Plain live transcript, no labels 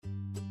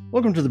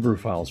Welcome to the Brew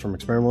Files from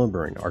Experimental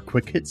Brewing, our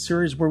quick hit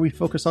series where we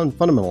focus on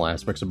fundamental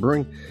aspects of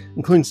brewing,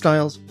 including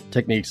styles,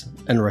 techniques,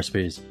 and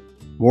recipes.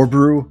 More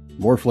brew,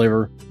 more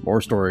flavor,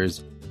 more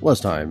stories, less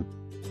time,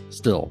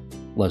 still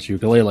less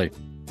ukulele.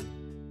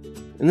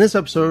 In this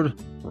episode,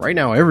 right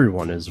now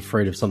everyone is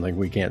afraid of something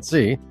we can't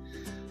see,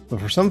 but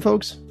for some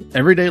folks,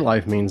 everyday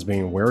life means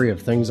being wary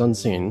of things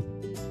unseen,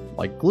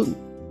 like gluten.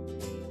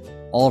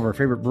 All of our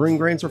favorite brewing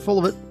grains are full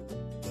of it,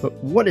 but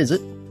what is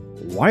it?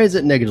 Why does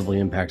it negatively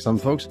impact some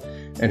folks?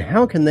 And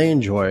how can they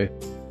enjoy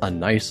a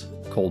nice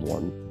cold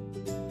one?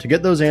 To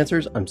get those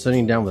answers, I'm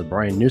sitting down with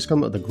Brian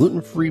Newscomb of the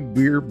Gluten-Free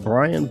Beer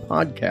Brian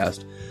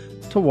podcast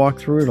to walk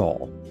through it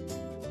all.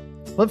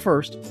 But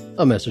first,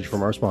 a message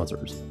from our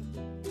sponsors.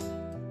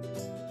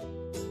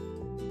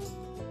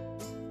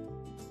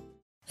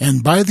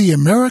 And by the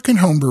American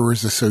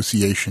Homebrewers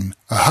Association,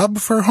 a hub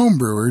for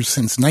homebrewers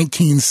since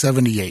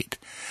 1978.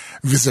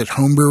 Visit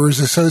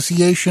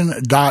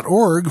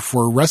homebrewersassociation.org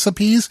for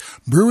recipes,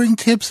 brewing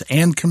tips,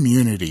 and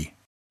community.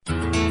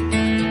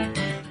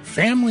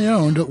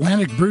 Family-owned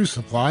Atlantic Brew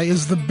Supply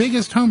is the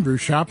biggest homebrew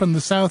shop in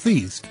the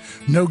Southeast.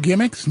 No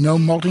gimmicks, no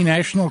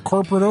multinational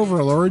corporate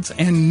overlords,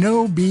 and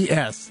no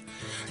BS.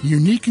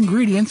 Unique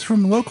ingredients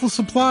from local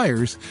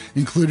suppliers,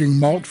 including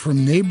malt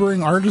from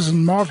neighboring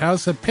artisan malt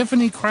house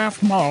Epiphany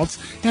Craft Malts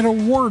and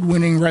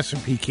award-winning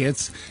recipe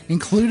kits,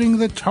 including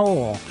the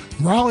Toll,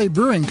 Raleigh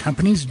Brewing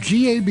Company's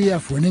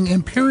GABF-winning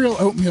Imperial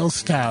Oatmeal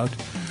Stout.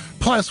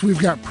 Plus, we've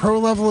got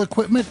pro-level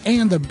equipment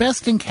and the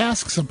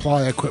best-in-cask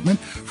supply equipment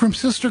from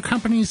sister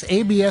companies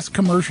ABS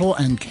Commercial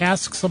and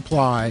Cask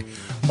Supply.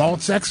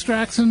 Malts,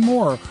 extracts, and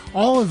more,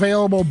 all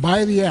available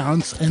by the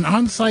ounce, an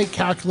on-site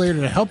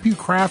calculator to help you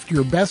craft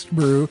your best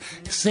brew,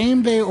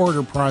 same-day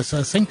order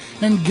processing,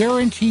 and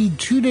guaranteed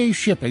 2-day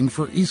shipping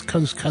for East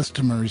Coast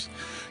customers.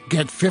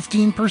 Get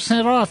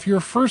 15% off your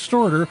first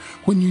order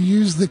when you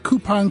use the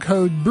coupon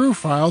code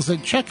BREWFILES at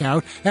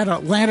checkout at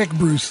Atlantic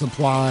Brew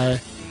Supply.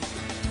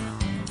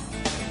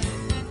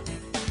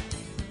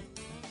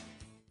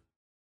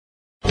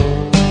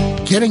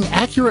 Getting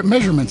accurate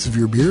measurements of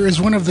your beer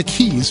is one of the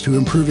keys to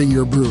improving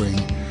your brewing.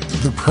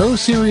 The Pro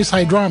Series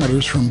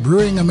hydrometers from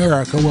Brewing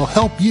America will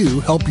help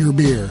you help your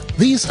beer.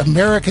 These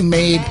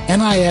American-made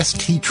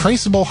NIST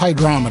traceable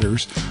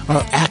hydrometers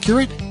are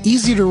accurate,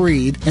 easy to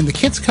read, and the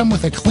kits come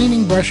with a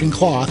cleaning brush and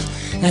cloth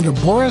and a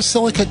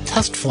borosilicate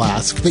test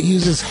flask that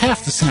uses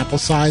half the sample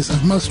size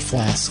of most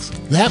flasks.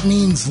 That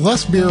means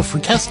less beer for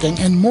testing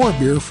and more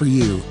beer for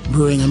you.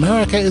 Brewing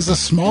America is a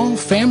small,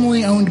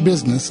 family-owned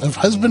business of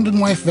husband and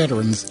wife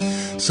veterans,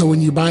 so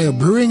when you buy a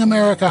Brewing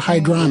America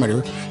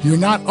hydrometer, you're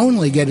not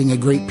only getting a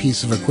great piece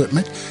of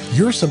equipment,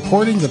 you're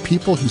supporting the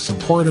people who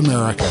support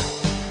America.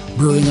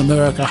 Brewing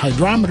America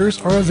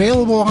hydrometers are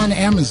available on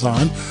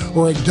Amazon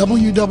or at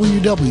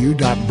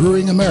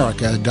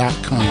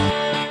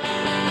www.brewingamerica.com.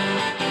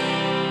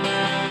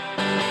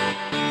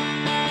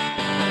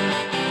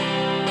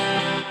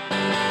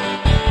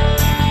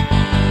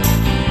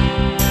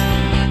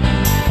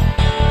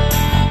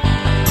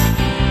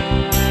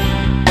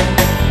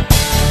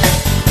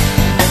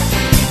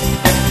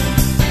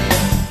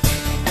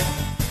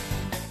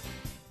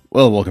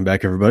 Well, welcome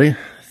back, everybody.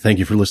 Thank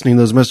you for listening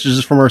to those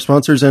messages from our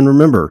sponsors. And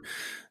remember,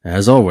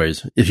 as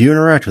always, if you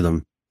interact with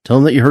them, tell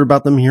them that you heard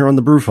about them here on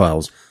the Brew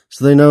Files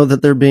so they know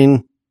that they're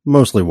being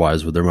mostly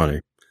wise with their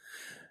money.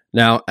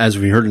 Now, as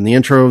we heard in the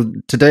intro,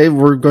 today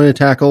we're going to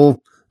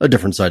tackle a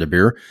different side of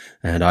beer.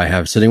 And I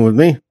have sitting with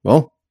me,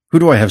 well, who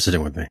do I have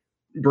sitting with me?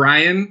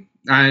 Brian.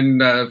 On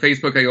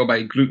Facebook, I go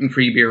by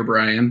Gluten-Free Beer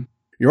Brian.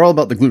 You're all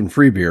about the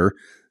gluten-free beer.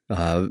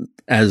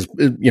 As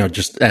you know,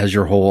 just as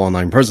your whole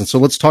online presence. So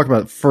let's talk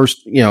about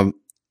first,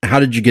 how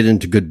did you get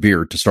into good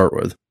beer to start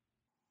with?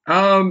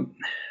 So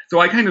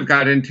I kind of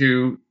got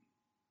into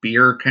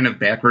beer kind of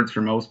backwards for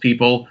most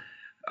people.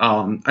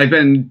 I've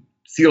been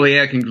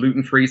celiac and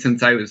gluten-free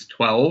since I was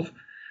 12.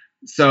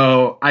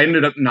 So I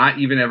ended up not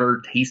even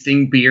ever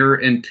tasting beer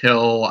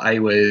until I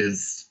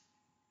was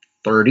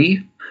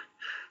 30.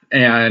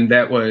 And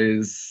that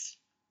was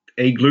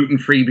a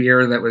gluten-free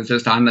beer that was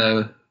just on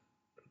the,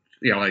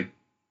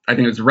 I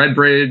think it was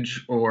Redbridge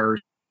or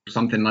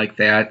something like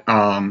that.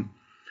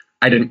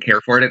 I didn't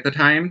care for it at the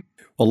time.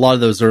 Well, a lot of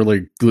those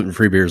early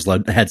gluten-free beers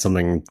had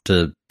something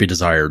to be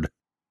desired.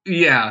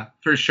 Yeah,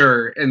 for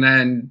sure. And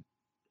then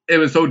it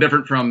was so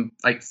different from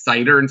like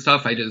cider and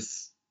stuff. I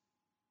just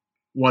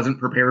wasn't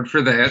prepared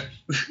for that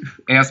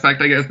aspect,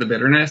 I guess, the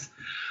bitterness.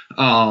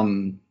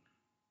 So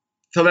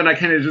then I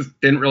kind of just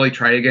didn't really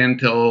try again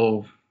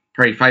until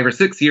probably 5 or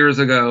 6 years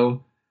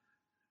ago.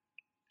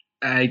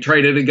 I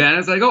tried it again.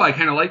 It's like, I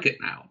kind of like it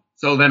now.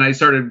 So then I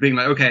started being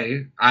like,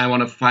 okay, I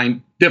want to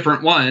find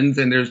different ones.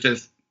 And there's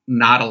just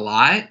not a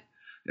lot,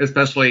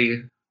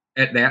 especially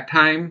at that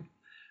time.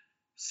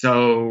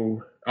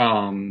 So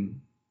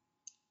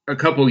a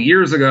couple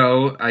years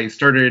ago, I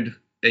started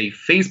a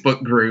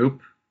Facebook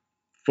group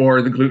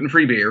for the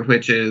gluten-free beer,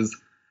 which is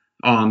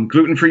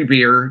gluten-free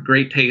beer,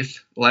 great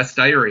taste, less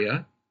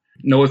diarrhea.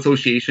 No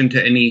association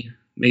to any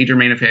major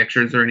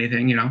manufacturers or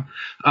anything,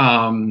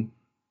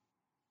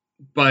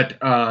 But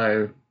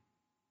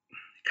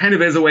kind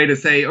of as a way to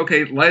say,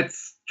 okay,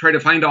 let's try to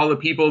find all the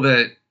people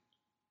that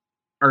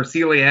are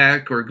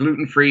celiac or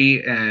gluten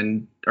free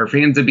and are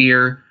fans of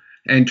beer,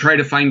 and try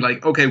to find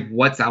like, okay,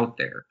 what's out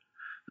there.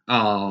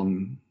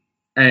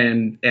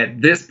 And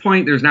at this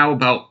point, there's now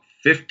about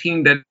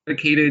 15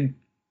 dedicated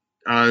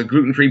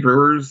gluten free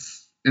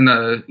brewers in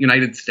the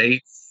United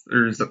States.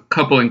 There's a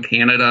couple in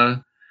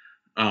Canada.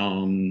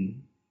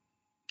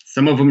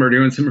 Some of them are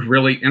doing some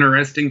really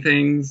interesting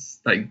things,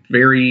 like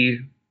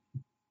very,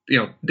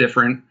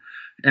 different.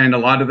 And a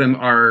lot of them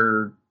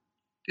are,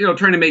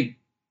 trying to make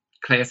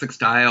classic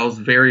styles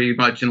very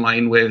much in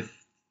line with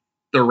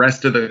the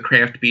rest of the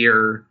craft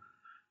beer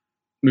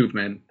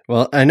movement.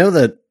 Well, I know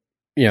that,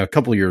 a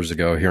couple of years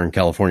ago here in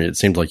California, it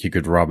seemed like you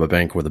could rob a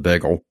bank with a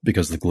bagel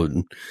because of the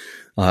gluten.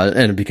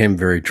 And it became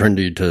very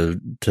trendy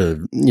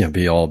to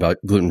be all about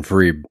gluten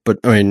free. But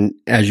I mean,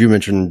 as you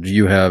mentioned,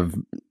 you have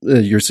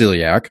your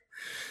celiac.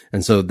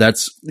 And so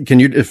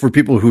for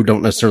people who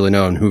don't necessarily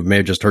know and who may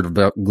have just heard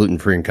about gluten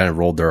free and kind of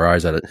rolled their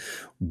eyes at it,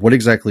 what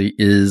exactly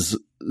is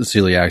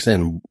celiac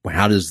and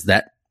how does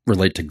that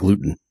relate to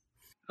gluten?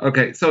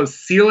 Okay, so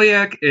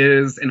celiac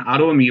is an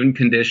autoimmune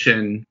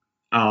condition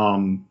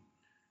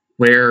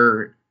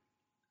where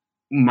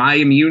my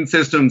immune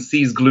system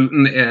sees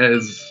gluten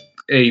as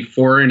a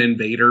foreign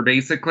invader,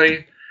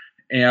 basically,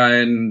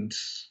 and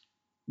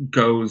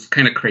goes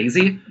kind of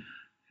crazy.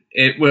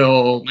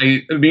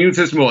 My immune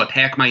system will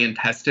attack my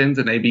intestines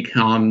and they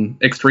become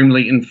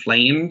extremely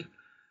inflamed.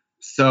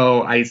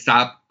 So I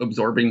stop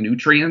absorbing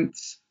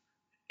nutrients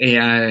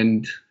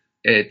and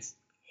it's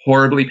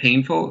horribly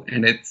painful,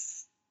 and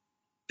it's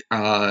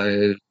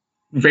it's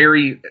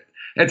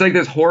like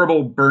this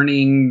horrible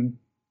burning,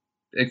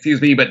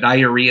 but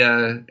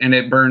diarrhea, and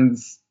it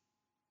burns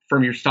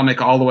from your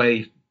stomach all the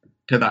way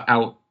to the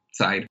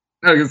outside.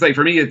 I was say,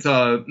 for me, it's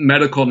a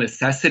medical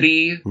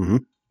necessity. Mm-hmm.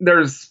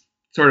 There's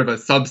sort of a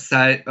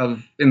subset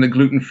in the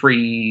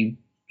gluten-free,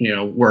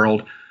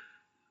 world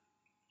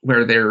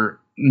where they're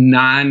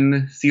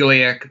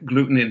non-celiac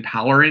gluten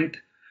intolerant.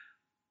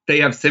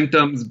 They have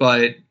symptoms,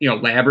 but,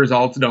 lab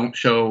results don't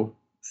show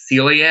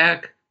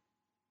celiac,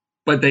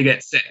 but they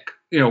get sick,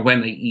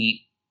 when they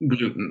eat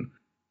gluten.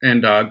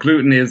 And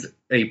gluten is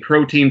a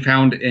protein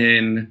found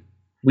in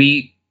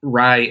wheat,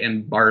 rye,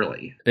 and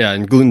barley. Yeah,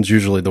 and gluten's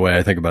usually the way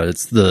I think about it.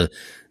 It's the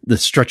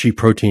stretchy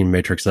protein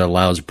matrix that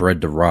allows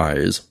bread to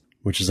rise,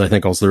 which is, I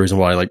think, also the reason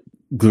why like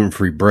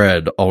gluten-free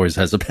bread always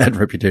has a bad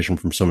reputation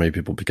from so many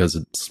people, because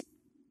it's,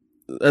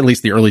 at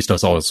least the early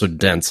stuff's always so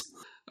dense.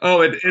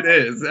 Oh, it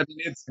is. I mean,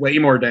 it's way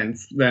more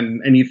dense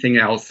than anything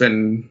else.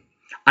 And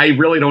I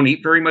really don't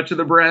eat very much of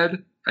the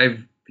bread.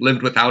 I've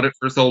lived without it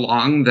for so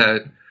long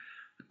that,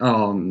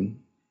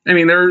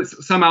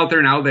 there's some out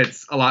there now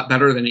that's a lot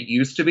better than it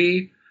used to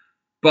be.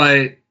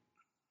 But,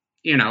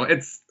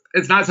 it's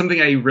not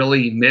something I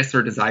really miss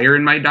or desire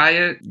in my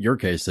diet. In your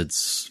case,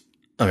 it's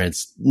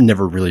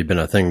never really been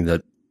a thing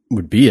that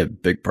would be a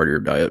big part of your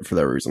diet for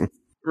that reason.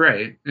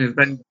 Right. It's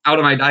been out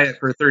of my diet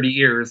for 30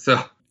 years,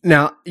 so.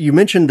 Now, you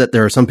mentioned that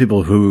there are some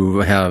people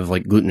who have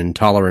like gluten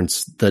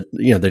intolerance that,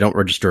 they don't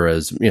register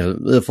as,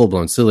 the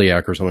full-blown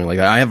celiac or something like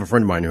that. I have a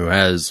friend of mine who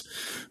has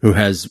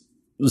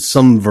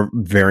some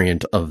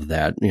variant of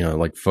that,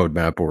 like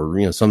FODMAP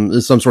or, some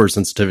sort of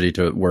sensitivity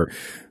to it where,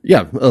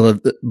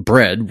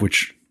 bread,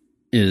 which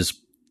is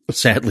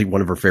sadly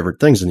one of her favorite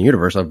things in the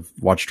universe. I've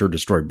watched her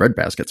destroy bread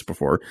baskets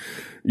before,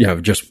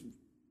 just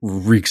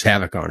wreaks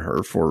havoc on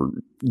her for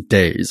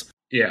days.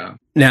 Yeah.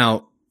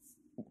 Now,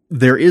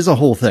 there is a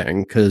whole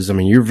thing, because,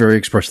 you're very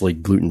expressly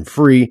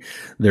gluten-free.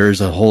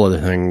 There's a whole other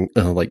thing,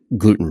 like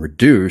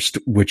gluten-reduced,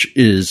 which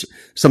is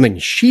something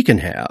she can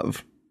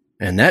have,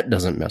 and that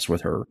doesn't mess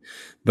with her.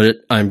 But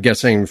I'm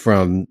guessing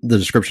from the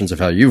descriptions of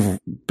how you've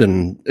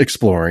been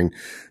exploring,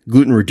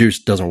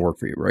 gluten-reduced doesn't work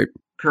for you, right?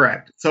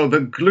 Correct. So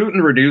the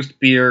gluten-reduced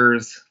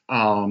beers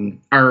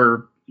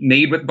are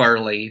made with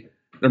barley.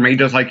 They're made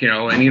just like,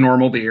 any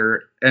normal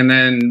beer. And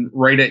then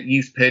right at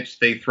yeast pitch,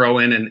 they throw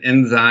in an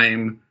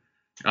enzyme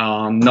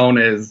known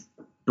as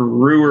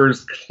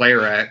brewer's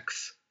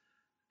Clarex.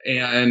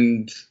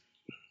 And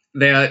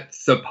that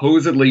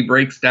supposedly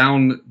breaks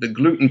down the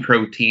gluten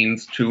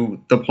proteins to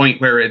the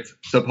point where it's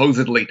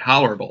supposedly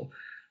tolerable.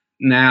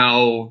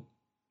 Now,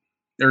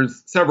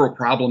 there's several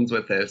problems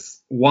with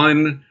this.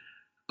 One,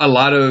 a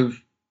lot of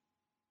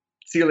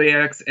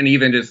celiacs and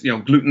even just,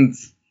 gluten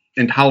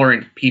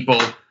intolerant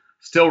people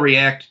still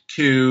react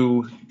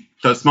to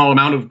the small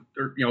amount of,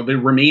 the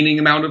remaining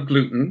amount of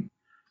gluten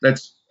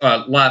that's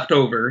left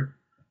over,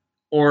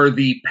 or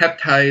the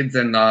peptides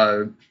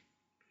and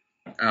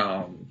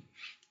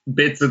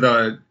bits of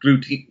the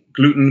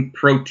gluten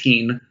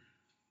protein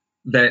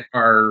that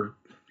are,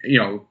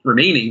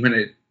 remaining when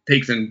it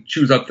takes and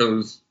chews up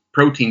those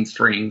protein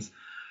strings.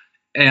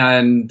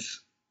 And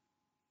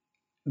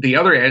the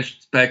other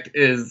aspect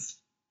is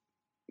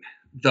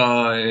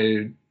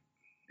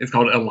it's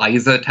called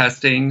ELISA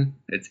testing.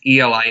 It's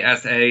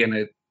ELISA, and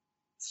it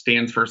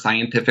stands for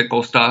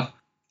scientifical stuff,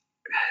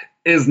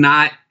 is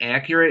not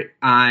accurate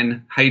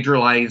on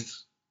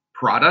hydrolyzed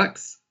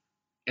products.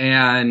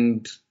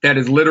 And that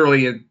is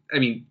literally,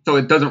 so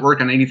it doesn't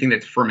work on anything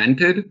that's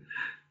fermented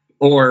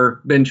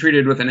or been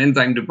treated with an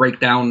enzyme to break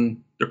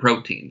down the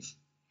proteins.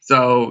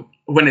 So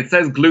when it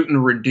says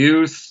gluten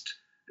reduced,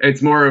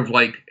 it's more of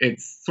like,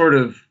 it's sort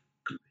of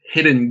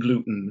hidden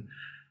gluten.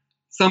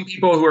 Some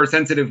people who are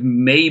sensitive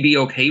may be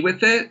okay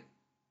with it.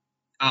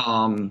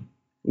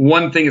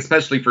 One thing,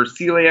 especially for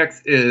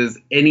celiacs, is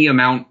any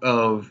amount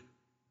of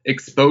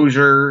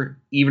exposure,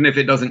 even if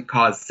it doesn't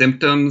cause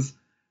symptoms,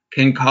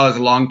 can cause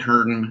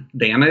long-term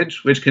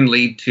damage, which can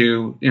lead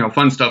to,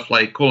 fun stuff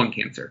like colon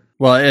cancer.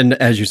 Well, and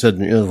as you said,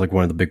 like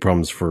one of the big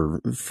problems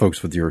for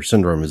folks with your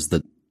syndrome is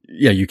that,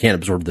 you can't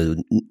absorb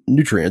the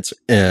nutrients.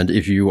 And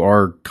if you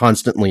are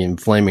constantly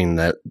inflaming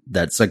that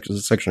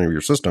section of your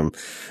system,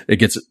 it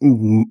gets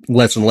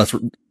less and less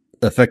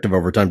effective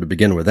over time to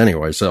begin with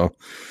anyway. So,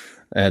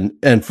 and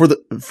for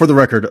the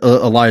record,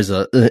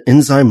 Eliza,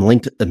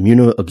 enzyme-linked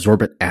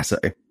immunoabsorbent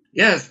assay.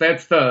 Yes,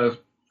 that's what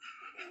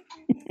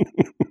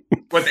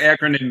the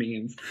acronym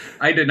means.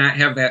 I did not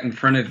have that in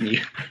front of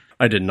me.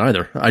 I didn't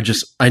either.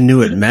 I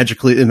knew it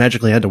magically. It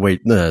magically had to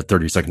wait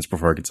 30 seconds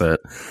before I could say it.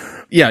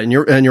 Yeah, and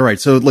you're right.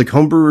 So like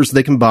homebrewers,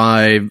 they can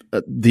buy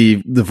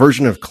the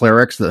version of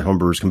Clarex that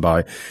homebrewers can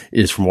buy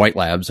is from White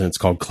Labs, and it's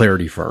called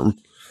Clarity Firm.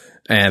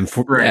 And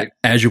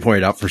as you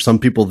pointed out, for some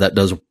people that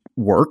does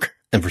work,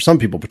 and for some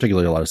people,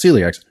 particularly a lot of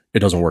celiacs, it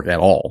doesn't work at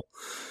all.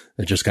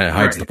 It just kind of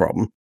hides the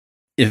problem.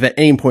 If at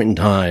any point in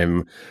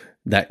time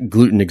that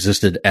gluten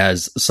existed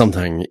as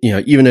something,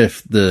 even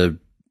if the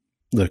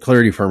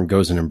Clarity Firm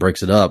goes in and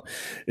breaks it up,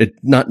 it's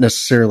not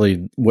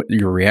necessarily what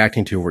you're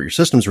reacting to, what your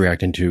system's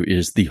reacting to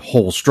is the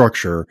whole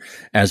structure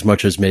as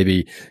much as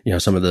maybe,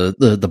 some of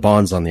the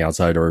bonds on the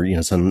outside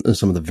or, some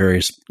of the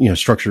various,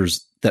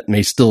 structures that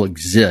may still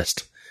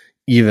exist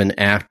even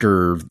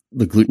after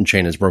the gluten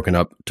chain is broken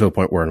up to a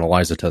point where an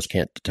ELISA test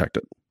can't detect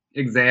it.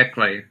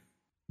 Exactly.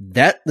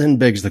 That then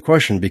begs the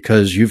question,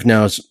 because you've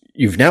now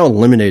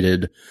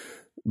eliminated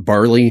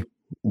barley,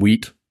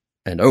 wheat,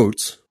 and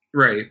oats.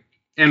 Right.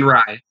 And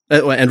rye.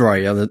 And rye,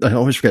 yeah. I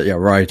always forget,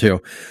 rye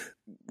too.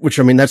 Which,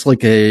 that's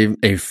like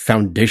a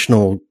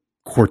foundational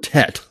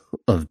quartet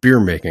of beer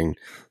making.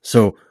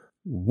 So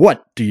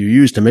what do you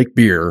use to make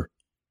beer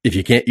if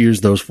you can't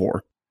use those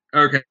four?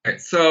 Okay,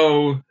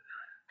 so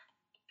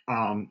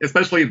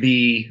especially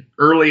the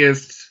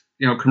earliest,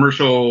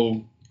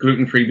 commercial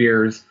gluten-free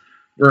beers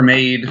were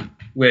made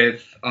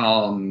with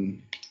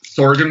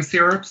sorghum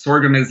syrup.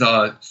 Sorghum is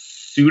a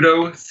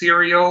pseudo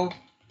cereal.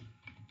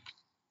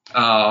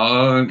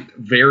 Grows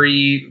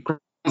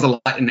a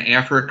lot in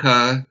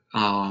Africa,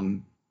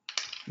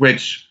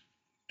 which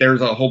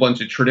there's a whole bunch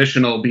of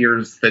traditional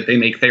beers that they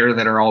make there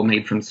that are all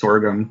made from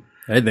sorghum.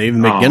 Hey, they even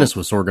make Guinness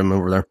with sorghum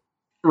over there.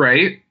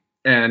 Right.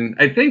 And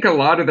I think a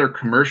lot of their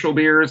commercial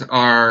beers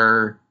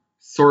are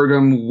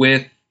sorghum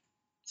with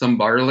some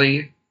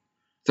barley.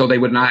 So they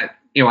would not,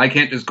 I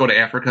can't just go to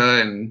Africa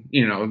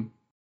and,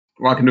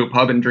 walk into a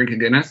pub and drink a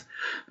Guinness.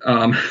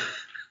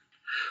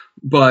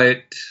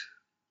 But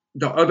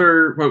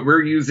what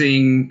we're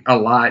using a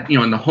lot,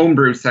 in the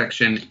homebrew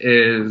section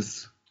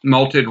is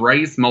malted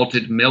rice,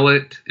 malted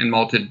millet, and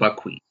malted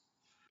buckwheat.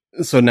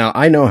 So now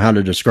I know how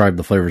to describe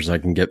the flavors I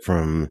can get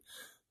from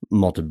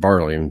malted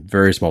barley and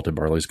various malted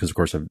barleys, because of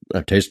course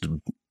I've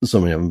tasted so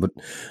many of them, but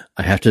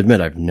I have to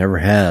admit I've never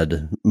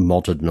had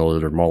malted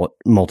millet or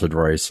malted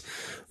rice.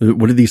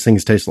 What do these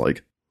things taste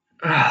like?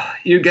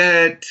 You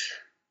get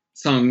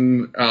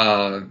some,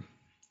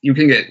 you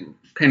can get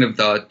kind of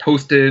the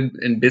toasted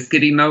and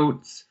biscuity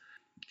notes.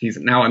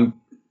 Now I'm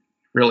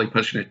really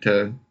pushing it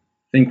to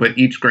think what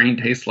each grain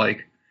tastes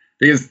like,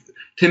 because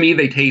to me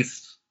they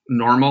taste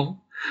normal.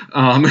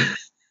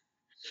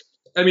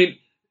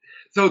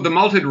 So the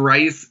malted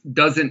rice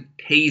doesn't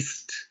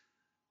taste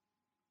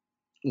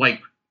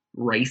like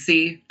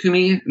ricey to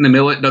me, and the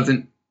millet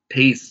doesn't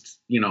taste,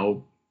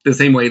 the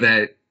same way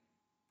that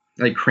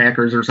like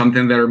crackers or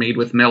something that are made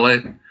with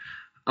millet.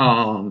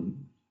 And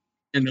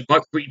the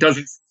buckwheat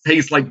doesn't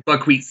taste like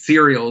buckwheat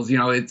cereals.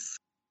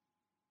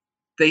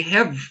 They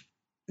have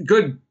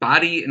good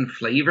body and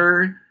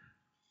flavor.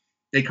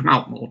 They come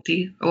out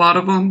malty, a lot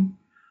of them.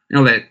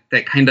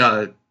 That kind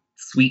of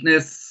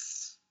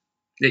sweetness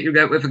that you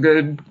get with a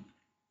good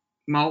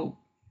malt.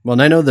 Well,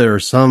 and I know there are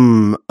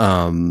some,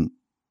 I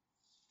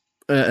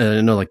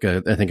know, like,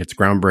 I think it's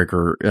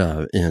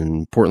Groundbreaker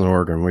in Portland,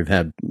 Oregon. We've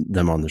had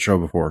them on the show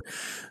before.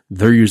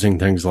 They're using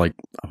things like,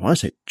 I want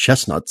to say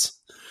chestnuts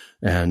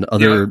and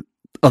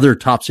other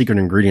top secret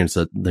ingredients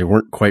that they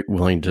weren't quite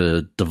willing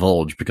to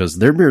divulge, because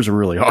their beers are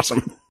really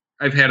awesome.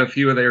 I've had a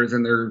few of theirs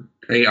and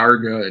they are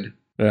good.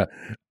 Yeah.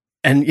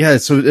 And yeah,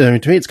 so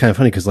to me, it's kind of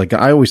funny because like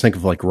I always think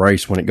of like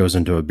rice when it goes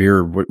into a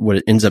beer. What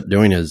it ends up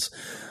doing is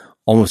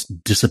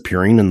almost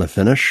disappearing in the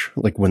finish,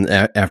 like when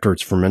after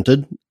it's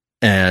fermented,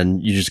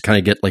 and you just kind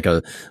of get like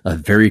a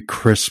very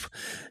crisp.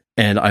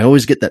 And I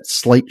always get that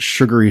slight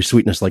sugary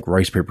sweetness like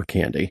rice paper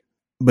candy.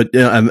 But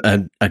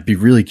I'd be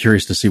really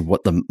curious to see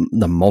what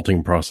the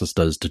malting process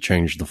does to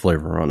change the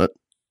flavor on it.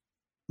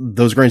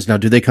 those grains now,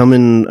 do they come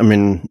in? I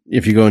mean,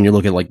 if you go and you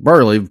look at like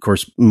barley, of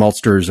course,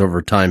 maltsters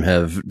over time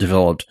have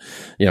developed,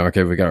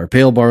 okay, we've got our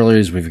pale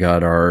barleys, we've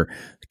got our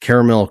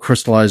caramel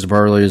crystallized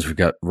barleys, we've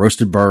got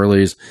roasted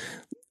barleys.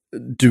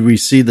 Do we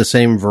see the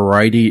same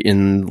variety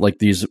in like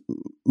these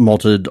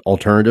malted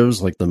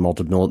alternatives, like the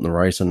malted millet and the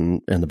rice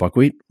and the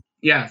buckwheat?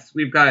 Yes,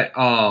 we've got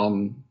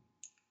so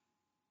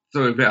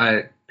we've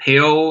got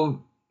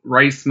pale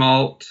rice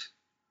malt,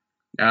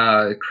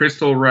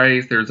 crystal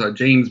rice. There's a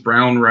James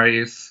Brown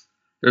rice.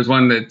 There's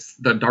one that's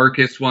the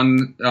darkest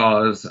one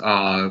is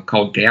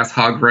called gas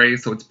hog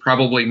rice. So it's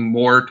probably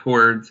more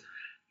towards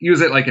use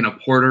it like in a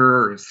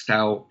porter or a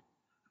stout.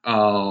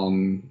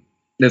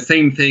 The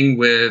same thing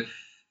with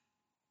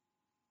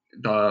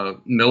the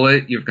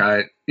millet. You've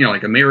got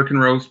like American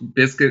roast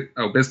biscuit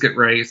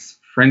rice,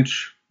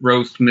 French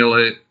roast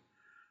millet,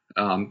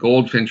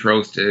 goldfinch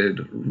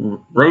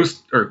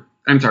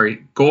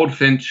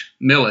goldfinch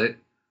millet,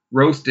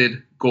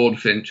 roasted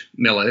goldfinch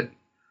millet,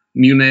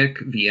 Munich,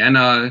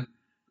 Vienna.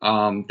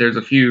 There's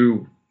a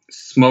few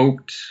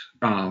smoked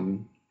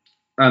on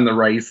the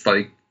rice,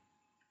 like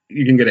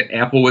you can get it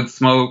applewood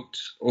smoked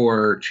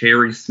or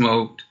cherry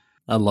smoked.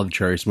 I love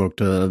cherry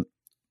smoked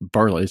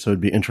barley, so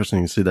it'd be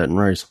interesting to see that in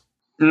rice.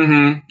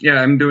 Mm-hmm.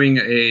 Yeah, I'm doing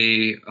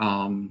a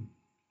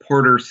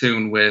porter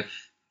soon with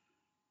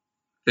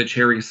the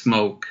cherry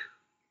smoke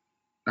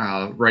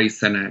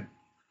rice in it.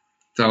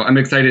 So I'm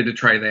excited to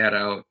try that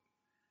out.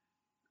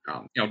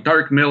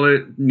 Dark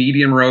millet,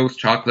 medium roast,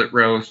 chocolate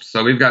roast.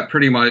 So we've got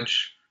pretty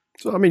much.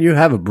 So, I mean, you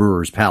have a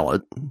brewer's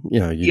palate.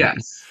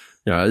 Yes.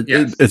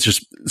 Yes. It's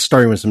just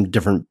starting with some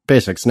different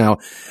basics. Now,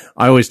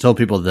 I always tell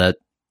people that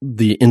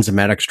the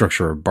enzymatic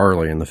structure of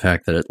barley and the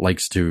fact that it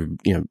likes to,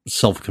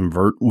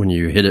 self-convert when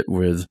you hit it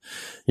with,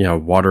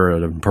 water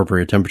at an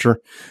appropriate temperature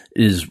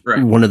is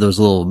one of those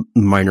little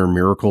minor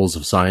miracles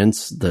of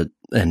science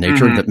and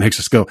nature that makes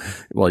us go,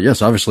 well,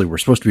 yes, obviously we're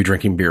supposed to be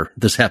drinking beer.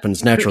 This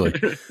happens naturally.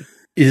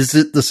 Is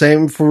it the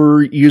same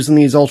for using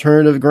these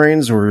alternative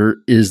grains, or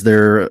is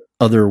there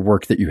other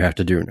work that you have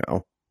to do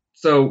now?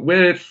 So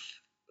with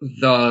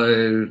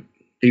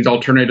these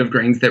alternative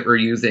grains that we're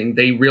using,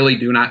 they really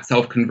do not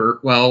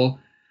self-convert well.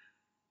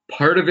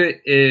 Part of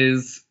it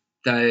is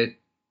that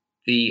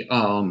the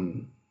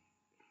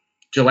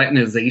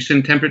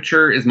gelatinization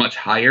temperature is much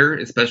higher,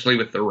 especially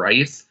with the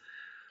rice.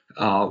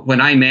 When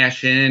I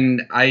mash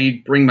in,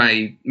 I bring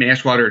my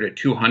mash water to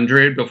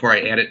 200 before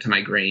I add it to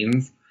my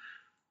grains.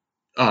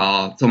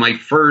 So my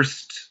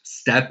first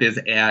step is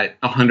at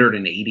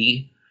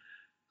 180.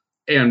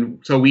 And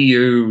so we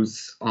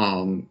use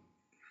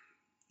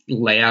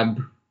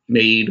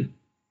lab-made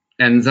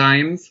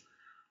enzymes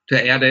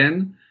to add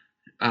in.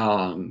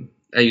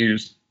 I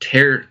use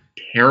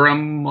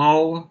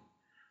Terramol,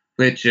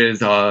 which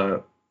is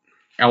a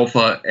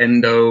alpha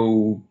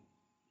endo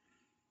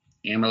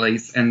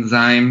amylase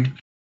enzyme.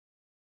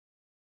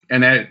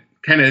 And that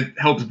kind of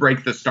helps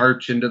break the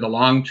starch into the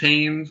long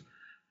chains.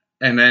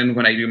 And then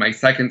when I do my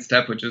second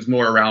step, which is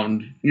more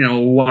around,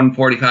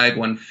 145,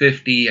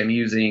 150, I'm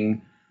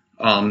using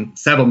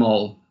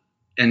Sebamol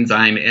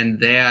enzyme, and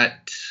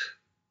that,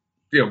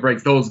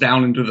 breaks those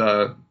down into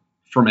the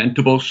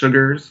fermentable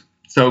sugars.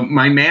 So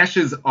my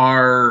mashes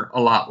are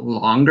a lot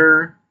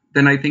longer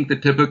than I think the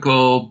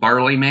typical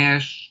barley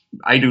mash.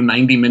 I do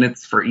 90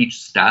 minutes for each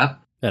step.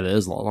 That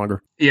is a lot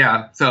longer.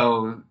 Yeah.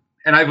 So,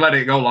 and I've let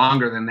it go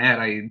longer than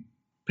that. I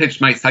pitched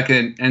my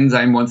second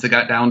enzyme once it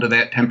got down to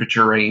that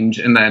temperature range,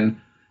 and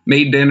then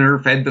made dinner,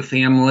 fed the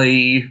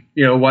family,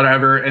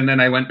 whatever. And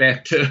then I went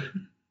back to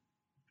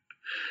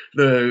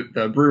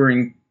the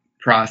brewing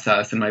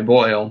process and my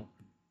boil.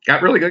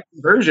 Got really good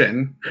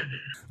conversion.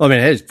 Well, I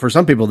mean, hey, for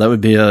some people that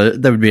would be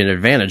an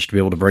advantage to be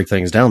able to break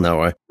things down that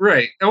way.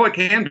 Right. Oh, it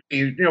can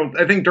be.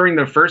 I think during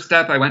the first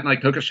step, I went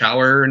and took a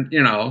shower, and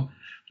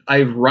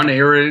I run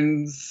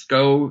errands.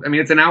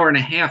 It's an hour and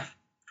a half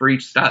for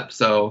each step,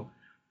 so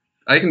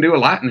I can do a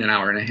lot in an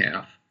hour and a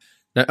half.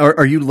 Now,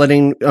 are you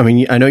letting? I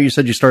mean, I know you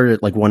said you started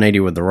at 180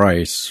 with the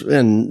rice,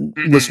 and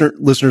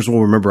listeners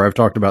will remember I've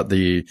talked about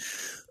the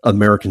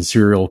American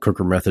cereal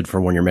cooker method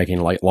for when you're making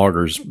light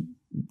lagers,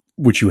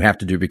 which you have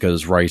to do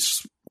because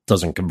rice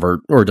doesn't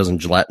convert or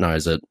doesn't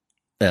gelatinize it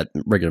at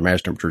regular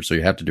mash temperature, so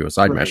you have to do a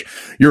side mash.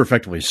 You're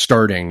effectively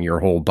starting your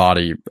whole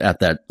body at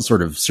that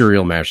sort of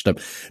cereal mash step.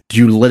 Do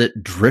you let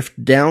it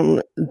drift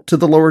down to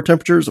the lower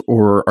temperatures,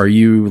 or are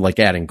you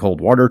adding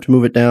cold water to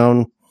move it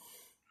down?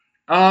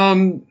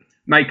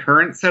 My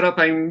current setup,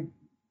 I'm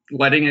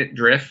letting it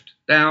drift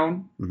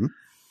down. Mm-hmm.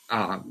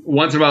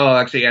 Once in a while, I'll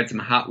actually add some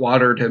hot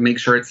water to make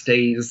sure it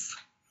stays,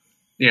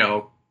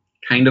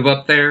 kind of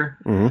up there.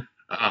 Mm-hmm.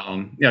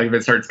 If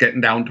it starts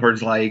getting down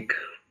towards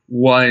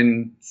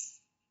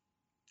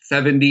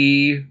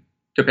 170,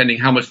 depending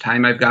how much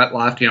time I've got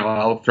left,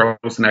 I'll throw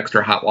some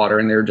extra hot water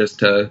in there just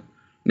to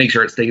make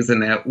sure it stays in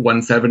that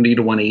 170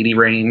 to 180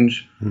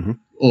 range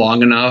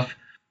long enough.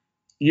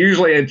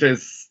 Usually it's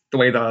just the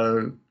way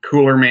the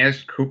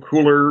coolers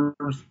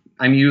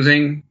I'm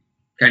using,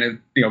 kind of,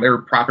 their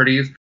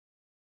properties.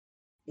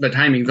 The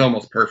timing's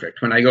almost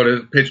perfect. When I go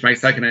to pitch my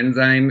second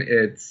enzyme,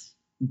 it's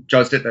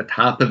just at the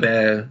top of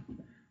the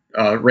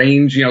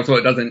range, so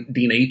it doesn't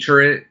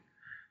denature it.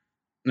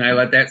 And I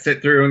let that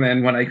sit through, and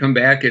then when I come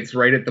back, it's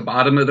right at the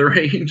bottom of the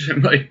range.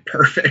 I'm like,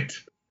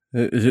 perfect.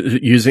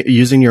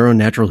 Using your own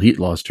natural heat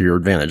loss to your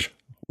advantage.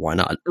 Why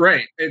not?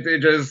 Right.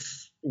 It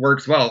just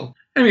works well.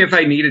 I mean, if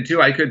I needed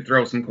to, I could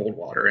throw some cold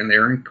water in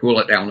there and cool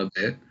it down a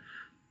bit.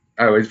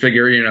 I always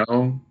figure,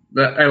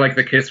 that I like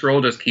the kiss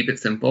roll, just keep it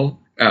simple.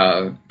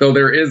 Though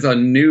there is a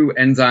new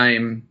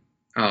enzyme,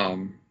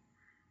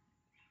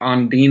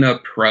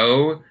 Andina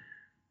Pro,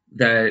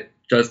 that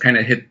just kind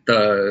of hit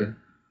the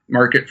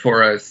market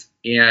for us,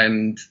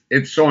 and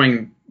it's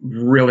showing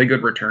really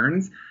good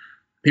returns.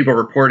 People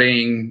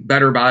reporting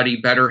better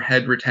body, better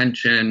head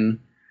retention,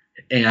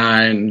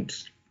 and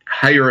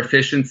higher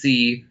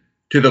efficiency,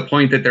 to the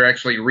point that they're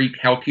actually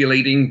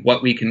recalculating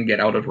what we can get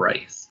out of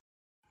rice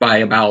by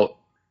about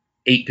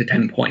 8 to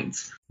 10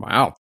 points.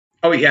 Wow.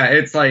 Oh yeah,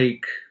 it's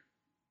like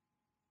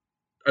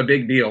a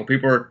big deal.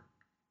 People are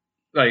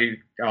like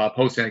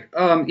posting like,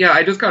 yeah,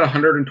 I just got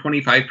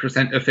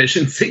 125%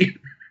 efficiency.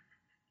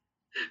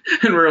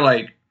 And we're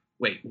like,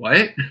 wait,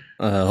 what?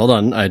 Hold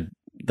on.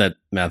 That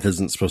math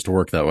isn't supposed to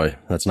work that way.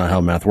 That's not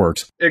how math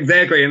works.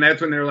 Exactly. And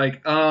that's when they're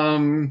like,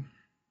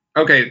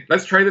 okay,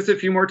 let's try this a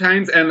few more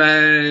times. And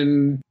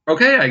then,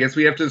 okay, I guess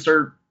we have to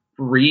start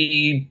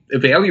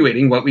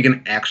re-evaluating what we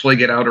can actually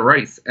get out of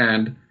rice.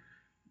 And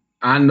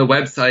on the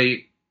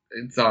website,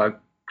 it's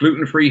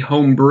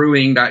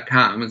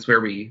glutenfreehomebrewing.com is where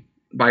we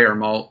buy our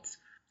malts,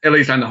 at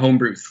least on the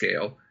homebrew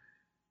scale.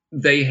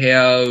 They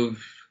have,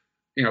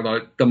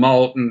 the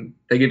malt, and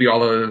they give you all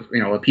the, the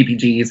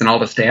PPGs and all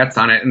the stats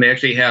on it. And they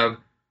actually have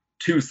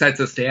 2 sets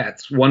of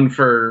stats, one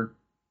for,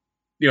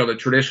 the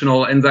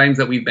traditional enzymes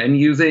that we've been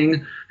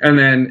using. And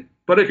then,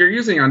 but if you're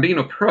using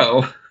Andina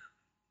Pro,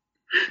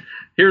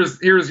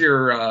 here's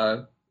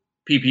your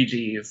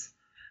PPGs.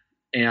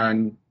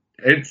 And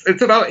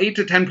it's about 8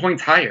 to 10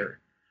 points higher.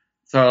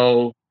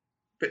 So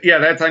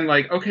yeah, I'm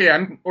like, okay,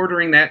 I'm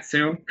ordering that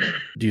soon.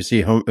 Do you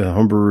see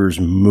homebrewers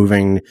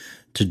moving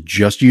to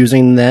just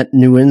using that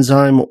new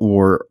enzyme,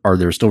 or are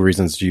there still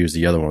reasons to use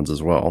the other ones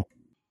as well?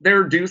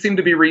 There do seem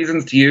to be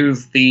reasons to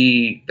use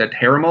the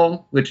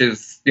Terramol, which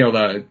is,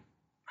 the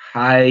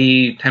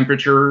high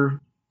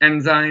temperature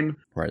enzyme.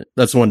 Right.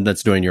 That's the one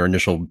that's doing your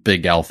initial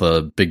big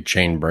alpha, big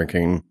chain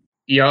breaking.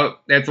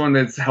 Yep. That's one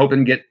that's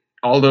helping get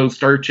all those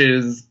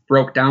starches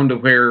broke down to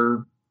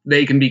where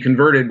they can be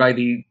converted by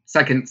the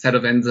second set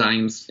of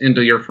enzymes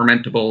into your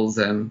fermentables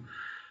and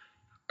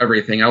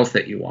everything else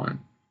that you want.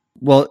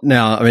 Well,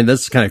 now, I mean,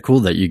 that's kind of cool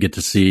that you get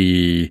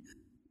to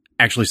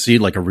actually see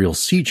like a real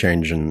sea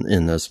change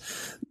in this.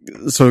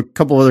 So a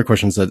couple other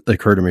questions that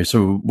occur to me.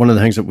 So one of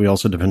the things that we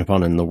also depend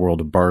upon in the world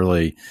of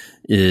barley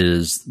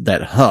is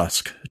that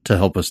husk to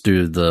help us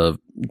do the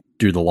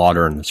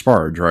lauter and the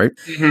sparge, right?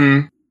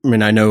 Mm-hmm. I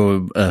mean, I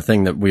know a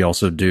thing that we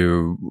also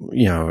do,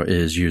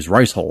 is use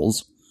rice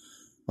hulls.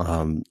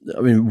 I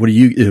mean, what are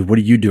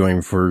you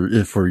doing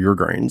for your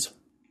grains?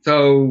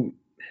 So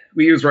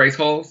we use rice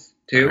hulls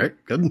too. All right,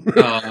 good.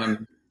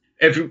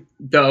 If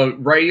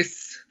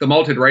the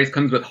malted rice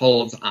comes with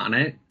hulls on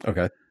it.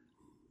 Okay.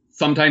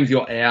 Sometimes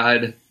you'll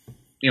add,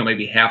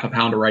 maybe half a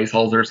pound of rice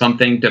hulls or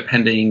something,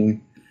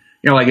 depending,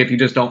 like if you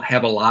just don't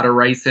have a lot of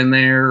rice in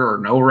there or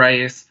no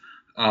rice,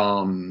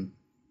 you'll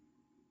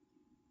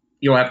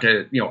have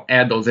to,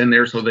 add those in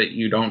there so that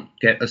you don't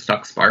get a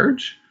stuck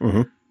sparge.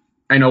 Mm-hmm.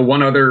 I know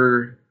one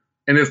other,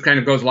 and this kind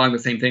of goes along the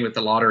same thing with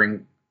the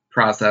lautering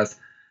process,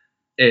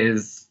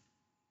 is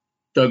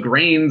our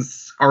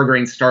grains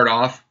start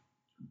off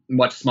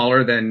much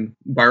smaller than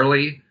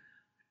barley.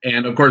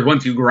 And of course,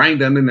 once you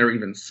grind them, then they're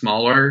even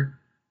smaller.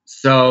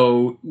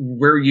 So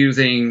we're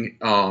using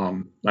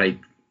like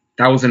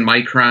 1,000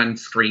 micron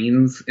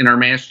screens in our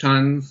mash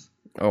tuns.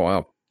 Oh,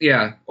 wow.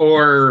 Yeah.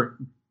 Or,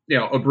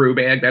 a brew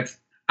bag.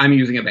 I'm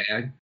using a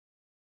bag.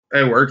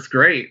 It works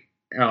great.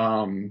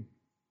 I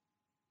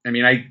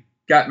mean, I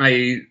got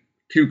my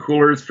 2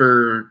 coolers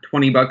for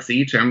 $20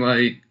 each. I'm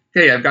like,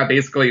 hey, I've got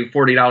basically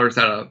 $40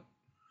 out of,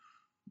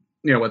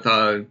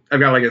 I've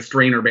got like a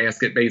strainer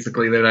basket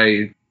basically that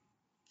I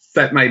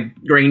set my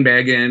grain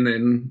bag in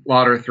and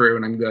lauter through,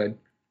 and I'm good.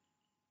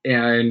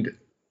 And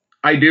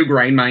I do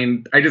grind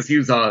mine. I just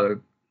use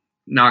a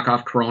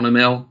knockoff Corona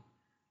mill.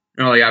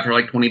 For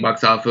like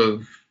 $20 off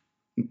of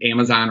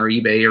Amazon or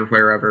eBay or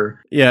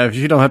wherever. Yeah, if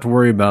you don't have to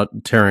worry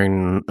about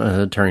tearing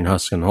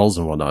husks and hulls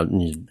and whatnot.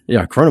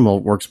 Corona mill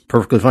works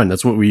perfectly fine.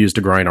 That's what we use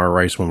to grind our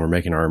rice when we're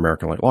making our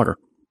American light lager.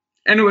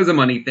 And it was a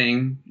money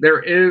thing. There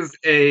is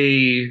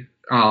a,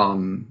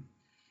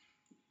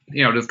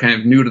 just kind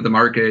of new to the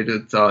market.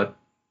 It's I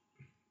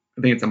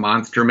think it's a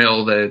monster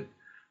mill that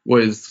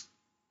was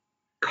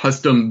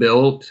custom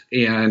built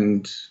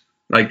and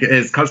like it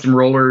has custom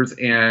rollers,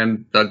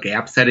 and the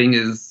gap setting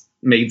is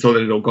made so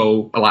that it'll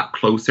go a lot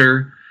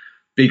closer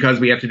because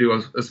we have to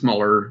do a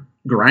smaller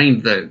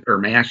grind or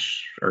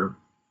mash or,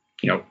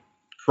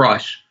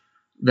 crush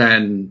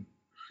than,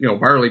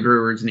 barley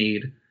brewers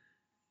need.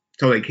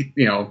 So they,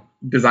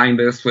 designed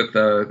this with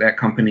that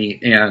company,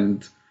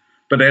 and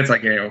but that's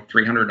like,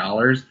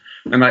 $300.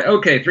 I'm like,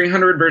 okay,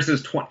 300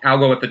 versus 20. I'll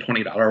go with the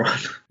 $20 one.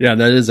 Yeah,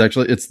 that is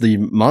actually, it's the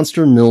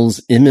Monster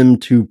Mills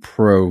MM2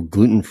 Pro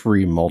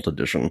gluten-free malt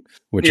edition,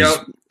 which is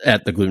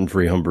at the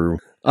gluten-free homebrew.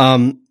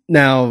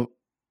 Now,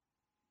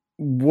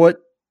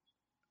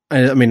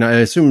 I mean, I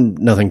assume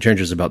nothing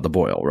changes about the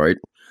boil, right?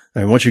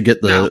 I mean, once you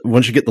get the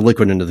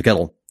liquid into the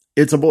kettle,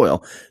 it's a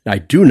boil. Now, I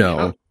do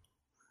know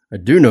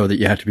that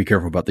you have to be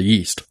careful about the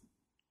yeast.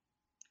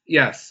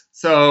 Yes.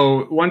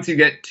 So once you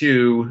get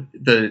to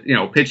the,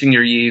 pitching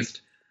your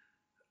yeast,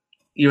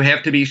 you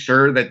have to be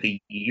sure that the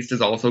yeast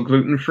is also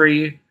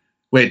gluten-free,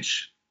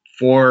 which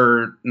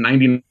for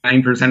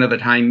 99% of the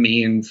time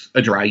means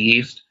a dry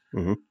yeast.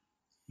 Mm-hmm.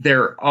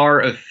 There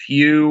are a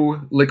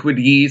few liquid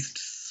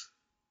yeasts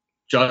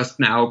just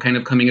now kind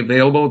of coming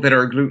available that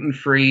are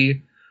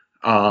gluten-free.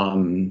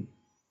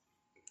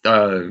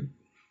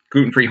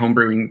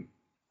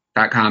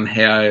 Glutenfreehomebrewing.com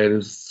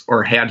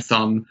had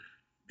some.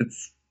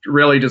 It's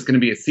really just going to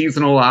be a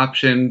seasonal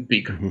option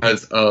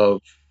because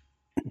of,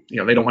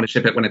 they don't want to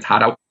ship it when it's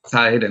hot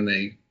outside, and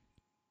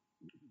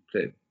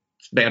it's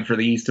bad for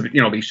the yeast to,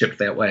 be shipped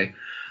that way.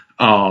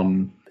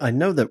 I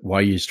know that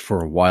Yeast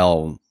for a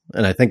while,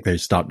 and I think they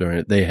stopped doing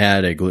it, they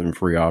had a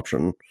gluten-free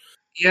option.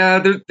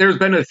 Yeah, there's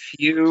been a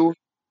few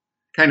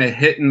kind of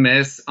hit and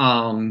miss.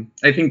 I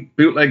think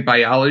Bootleg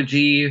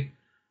Biology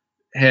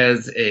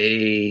has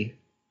a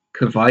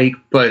Kvike,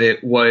 but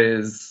it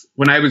was,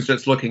 when I was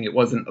just looking, it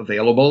wasn't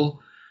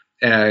available.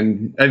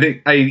 And I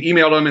think I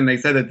emailed them and they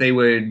said that they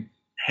would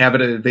have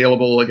it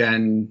available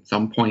again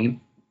some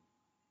point.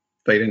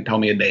 They didn't tell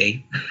me a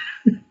day.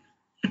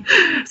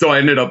 So I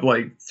ended up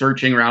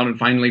searching around and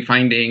finally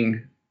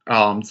finding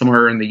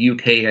somewhere in the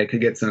UK I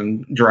could get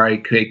some dry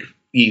cake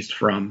yeast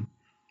from.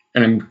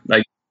 And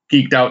I'm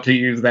geeked out to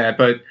use that.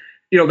 But,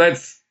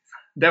 that's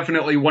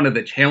definitely one of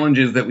the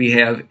challenges that we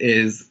have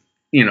is,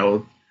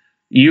 you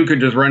could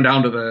just run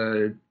down to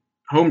the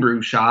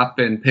homebrew shop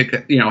and pick,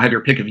 have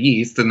your pick of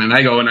yeast. And then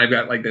I go and I've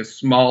got this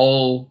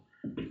small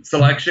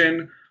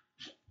selection,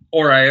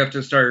 or I have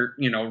to start,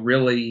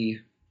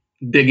 really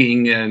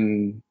digging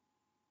and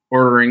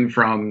ordering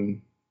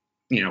from,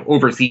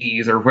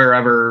 overseas or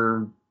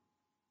wherever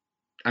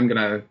I'm going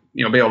to,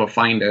 be able to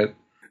find it.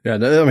 Yeah,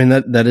 I mean,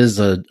 that is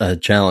a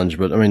challenge,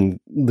 but I mean,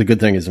 the good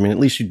thing is, at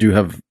least you do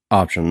have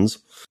options.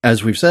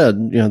 As we've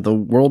said, the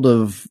world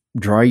of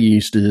dry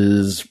yeast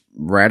is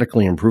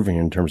radically improving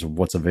in terms of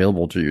what's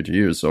available to you to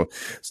use. So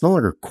it's no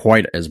longer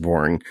quite as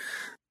boring.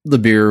 The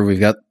beer, we've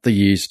got the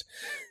yeast.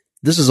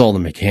 This is all the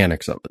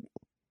mechanics of it.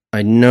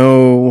 I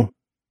know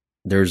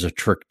there's a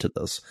trick to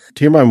this.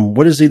 To your mind,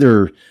 what is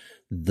either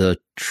the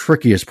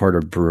trickiest part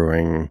of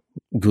brewing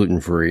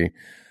gluten-free?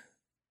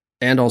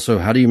 And also,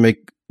 how do you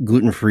make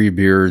gluten-free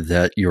beer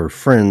that your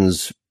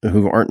friends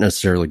who aren't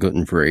necessarily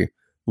gluten-free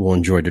will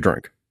enjoy to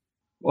drink?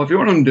 Well, if you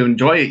want them to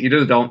enjoy it, you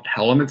just don't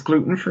tell them it's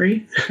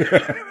gluten-free.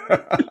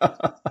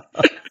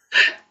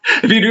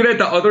 If you do that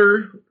the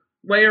other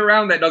way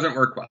around, that doesn't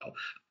work well.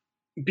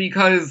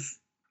 Because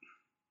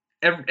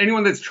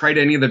anyone that's tried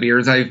any of the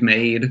beers I've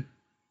made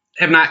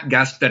have not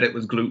guessed that it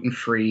was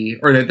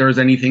gluten-free or that there was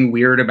anything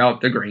weird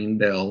about the grain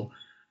bill.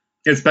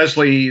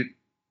 Especially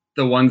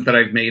the ones that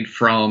I've made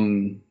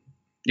from,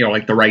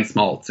 the rice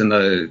malts and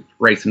the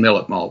rice and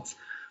millet malts.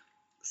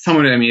 Some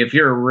of them, if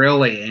you're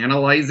really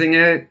analyzing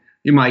it,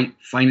 you might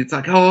find it's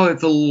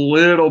it's a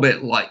little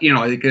bit light,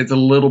 it's a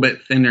little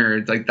bit thinner.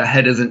 It's the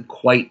head isn't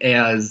quite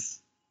as,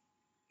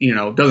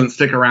 doesn't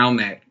stick around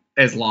that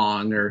as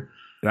long. Or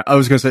I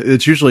was going to say,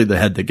 it's usually the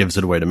head that gives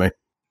it away to me.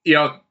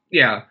 Yeah.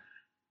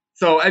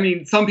 So,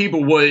 some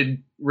people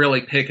would really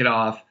pick it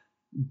off,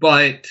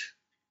 but,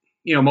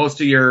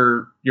 most of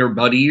your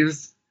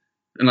buddies,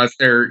 unless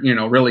they're,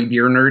 really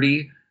beer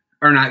nerdy,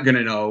 are not going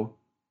to know.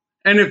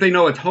 And if they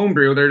know it's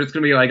homebrew, they're just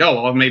going to be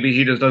well, maybe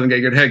he just doesn't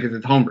get good head because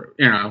it's homebrew,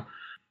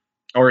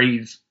 or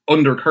he's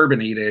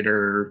undercarbonated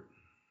or,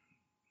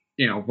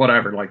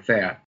 whatever like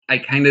that. I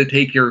kind of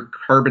take your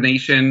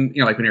carbonation,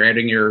 when you're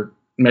adding your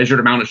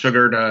measured amount of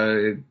sugar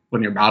to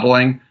when you're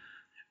bottling,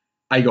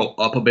 I go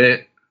up a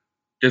bit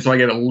just so I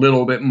get a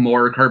little bit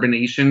more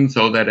carbonation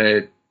so that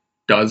it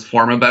does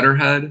form a better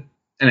head.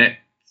 And it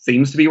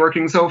seems to be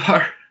working so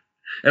far,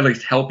 at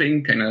least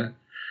helping kind of.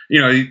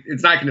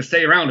 It's not going to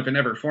stay around if it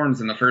never forms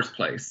in the first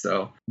place.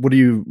 So, what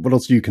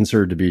else do you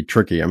consider to be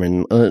tricky?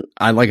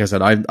 Like I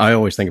said, I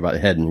always think about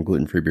head in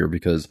gluten-free beer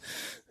because,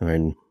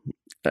 you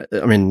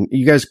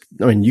guys,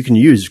 you can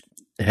use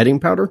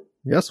heading powder.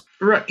 Yes.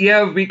 Right.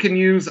 Yeah, we can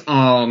use,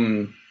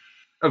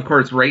 of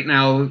course, right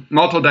now,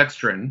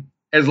 maltodextrin,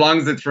 as long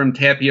as it's from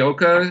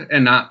tapioca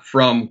and not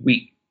from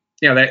wheat.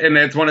 And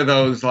that's one of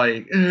those,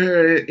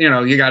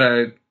 you got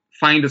to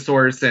find a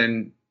source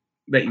and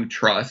that you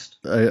trust.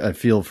 I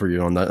feel for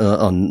you on that,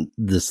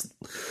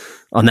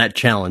 on that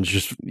challenge.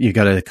 Just, you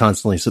got to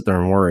constantly sit there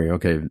and worry,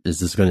 okay, is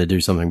this going to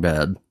do something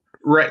bad?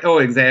 Right. Oh,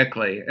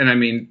 exactly.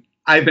 And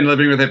I've been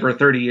living with it for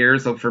 30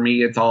 years. So for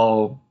me, it's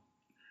all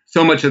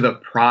so much of the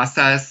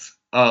process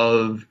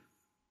of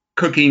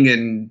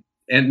cooking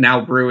and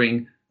now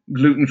brewing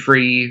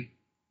gluten-free,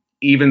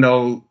 even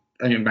though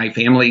I mean, my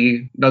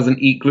family doesn't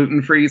eat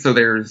gluten-free, so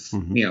there's,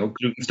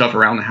 gluten stuff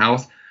around the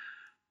house.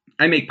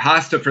 I make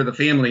pasta for the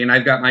family, and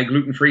I've got my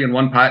gluten-free in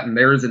one pot and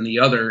theirs in the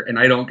other, and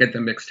I don't get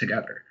them mixed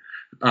together.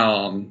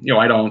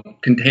 I don't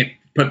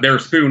put their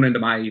spoon into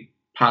my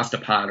pasta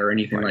pot or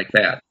anything like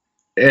that.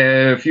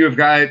 If you have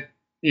got,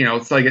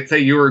 it's like, say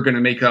you were going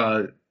to make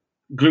a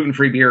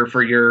gluten-free beer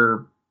for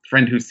your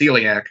friend who's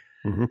celiac,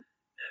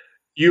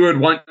 you would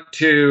want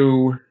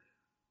to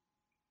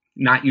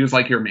not use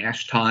like your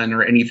mash tun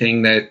or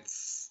anything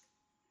that's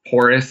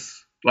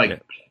porous. Like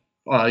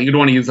you'd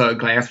want to use a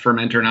glass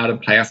fermenter, not a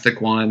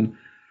plastic one.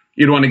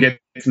 You'd want to get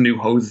some new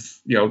hose,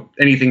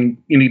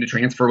 anything you need to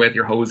transfer with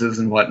your hoses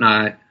and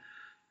whatnot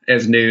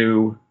as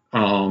new.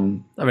 I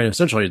mean,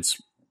 essentially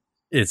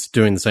it's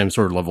doing the same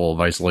sort of level of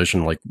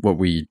isolation like what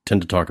we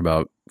tend to talk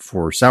about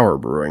for sour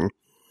brewing,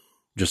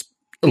 just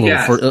a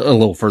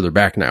little further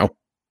back now.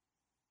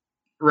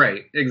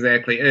 Right,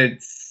 exactly.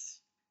 It's,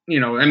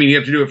 you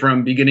have to do it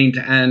from beginning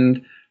to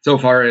end. So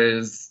far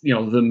as,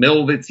 the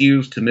mill that's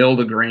used to mill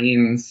the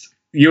grains,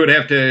 you would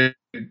have to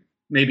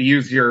maybe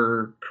use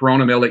your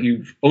Corona mill that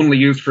you've only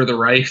used for the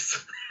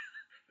rice.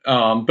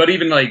 But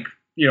even like,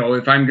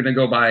 if I'm going to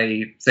go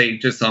buy, say,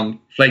 just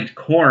some flaked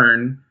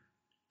corn,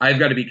 I've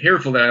got to be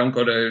careful that I don't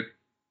go to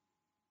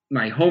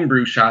my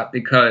homebrew shop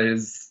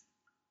because,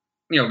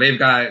 they've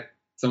got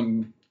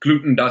some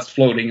gluten dust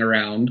floating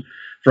around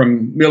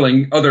from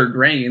milling other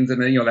grains, and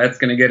then that's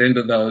going to get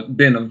into the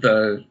bin of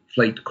the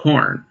flaked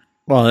corn.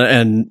 Well,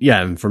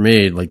 and for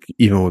me, like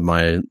even with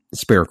my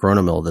spare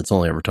Corona mill that's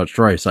only ever touched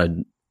rice, I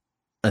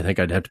think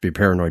I'd have to be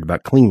paranoid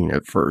about cleaning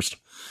it first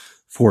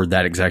for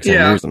that exact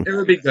same reason. It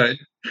would be good.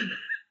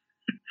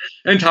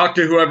 And talk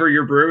to whoever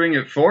you're brewing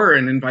it for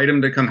and invite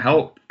them to come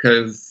help,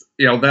 because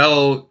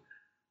they'll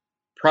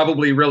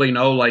probably really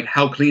know like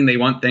how clean they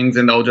want things,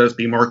 and they'll just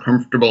be more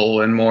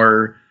comfortable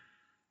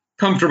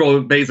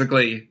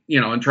basically,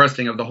 and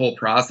trusting of the whole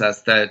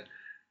process that,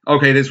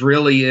 okay, this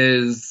really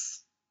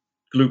is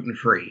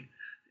gluten-free,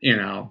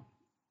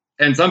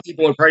 and some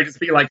people would probably just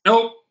be like,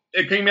 nope,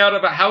 it came out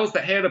of a house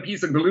that had a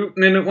piece of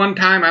gluten in it one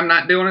time, I'm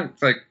not doing it.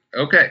 It's like,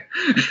 okay.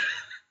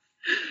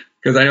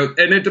 Because I know,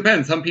 and it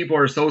depends. Some people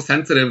are so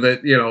sensitive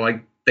that,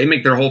 like they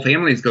make their whole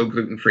families go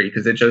gluten-free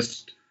because it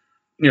just,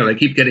 they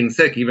keep getting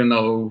sick, even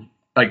though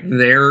like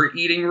they're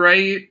eating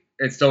right,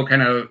 it's still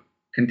kind of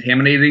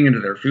contaminating into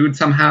their food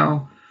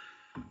somehow.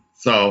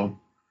 So,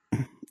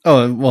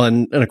 well,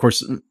 and of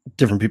course,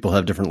 different people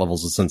have different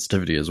levels of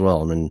sensitivity as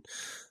well. I mean,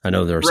 I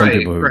know there are some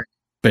people who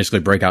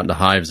basically break out into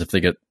hives if they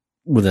get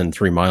within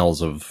 3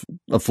 miles of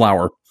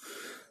flour.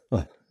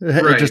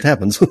 It just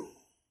happens.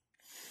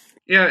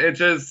 Yeah, it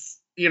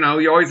just, you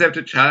always have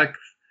to check.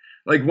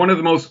 Like one of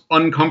the most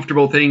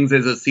uncomfortable things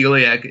as a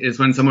celiac is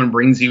when someone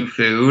brings you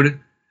food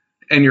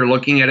and you're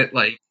looking at it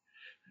like,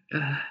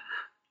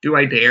 do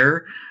I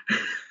dare?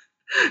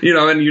 And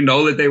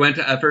that they went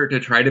to effort to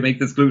try to make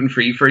this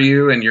gluten-free for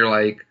you, and you're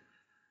like,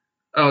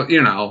 oh,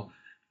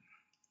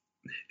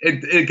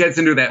 it gets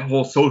into that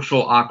whole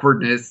social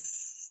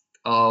awkwardness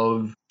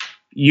of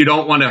you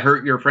don't want to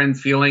hurt your friend's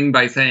feeling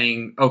by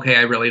saying, okay,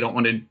 I really don't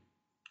want to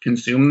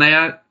consume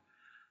that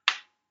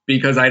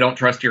because I don't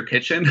trust your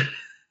kitchen.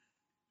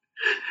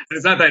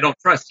 It's not that I don't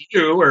trust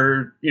you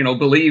or,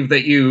 believe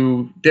that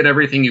you did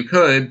everything you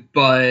could,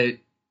 but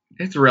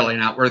it's really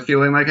not worth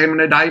feeling like I'm going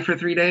to die for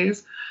 3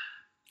 days.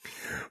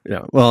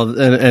 Yeah, well,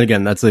 and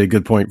again, that's a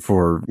good point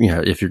for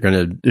if you're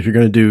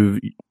gonna do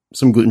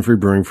some gluten-free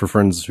brewing for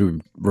friends who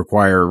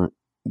require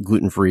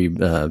gluten-free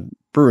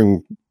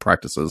brewing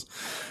practices.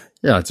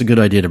 Yeah, it's a good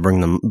idea to bring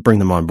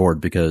them on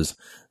board because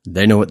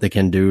they know what they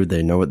can do,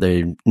 they know what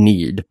they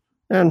need,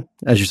 and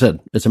as you said,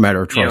 it's a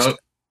matter of trust.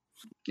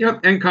 Yep,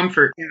 and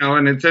comfort, and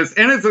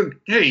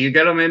hey, you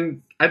get them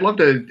in. I'd love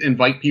to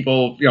invite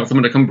people,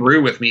 someone to come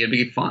brew with me. It'd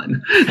be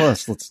fun.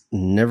 Plus, let's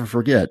never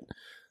forget.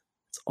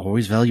 It's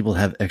always valuable to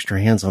have extra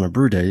hands on a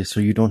brew day so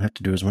you don't have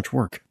to do as much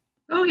work.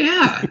 Oh,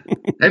 yeah.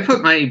 I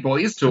put my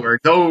boys to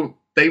work.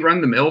 They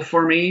run the mill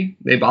for me.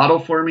 They bottle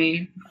for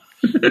me.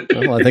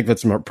 Well, I think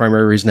that's my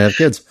primary reason to have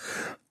kids.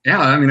 Yeah,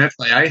 I mean, that's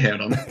why I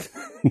had them.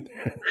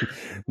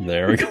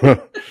 There we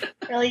go.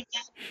 Really?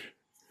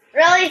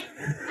 Really?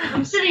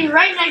 I'm sitting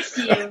right next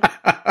to you.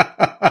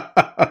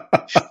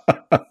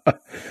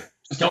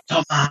 Don't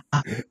tell Mom.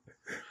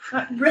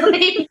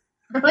 Really?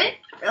 Really?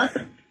 Really?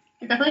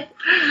 Really?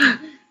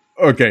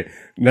 Okay,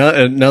 now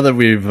that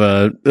we've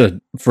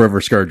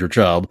forever scarred your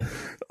child,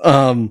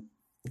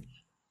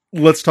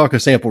 let's talk a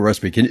sample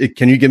recipe.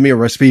 Can you give me a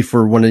recipe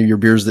for one of your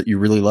beers that you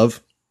really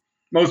love?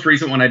 Most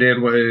recent one I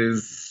did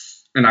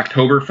was an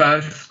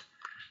Oktoberfest,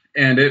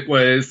 and it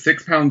was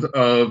 6 pounds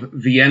of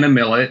Vienna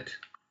millet,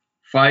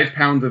 5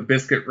 pounds of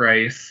biscuit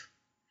rice,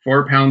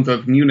 4 pounds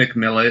of Munich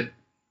millet,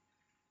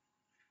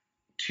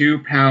 2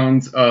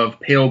 pounds of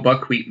pale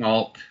buckwheat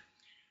malt,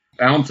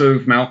 an ounce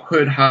of Mount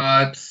Hood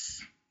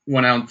hops,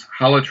 1 ounce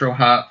Halotro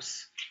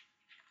hops,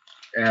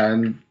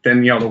 and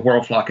then, the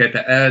Whirlflock at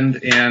the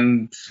end,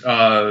 and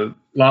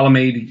Lala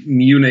made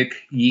Munich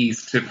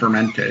yeast to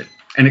ferment it.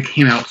 And it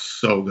came out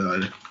so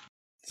good.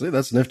 See,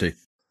 that's nifty.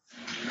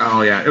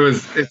 Oh yeah,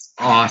 it's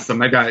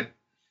awesome. I got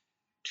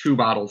 2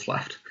 bottles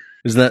left.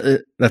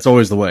 That's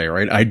always the way,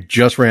 right? I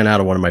just ran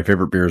out of one of my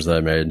favorite beers that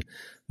I made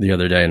the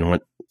other day and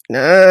went,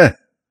 nah.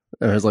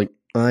 And I was like,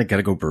 I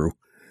gotta go brew.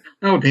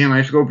 Oh damn, I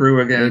have to go brew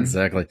again.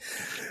 Exactly.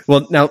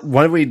 Well, now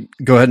why don't we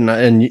go ahead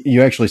and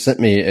you actually sent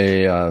me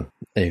a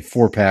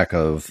 4-pack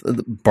of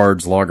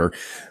Bard's Lager.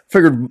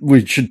 Figured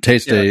we should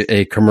taste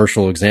a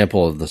commercial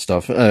example of the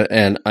stuff,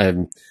 and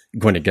I'm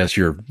going to guess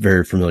you're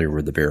very familiar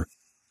with the beer.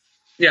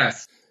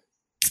 Yes.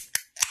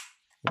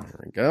 There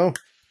we go.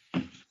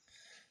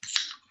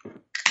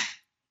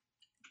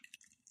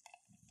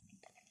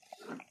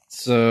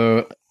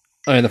 So,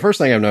 the first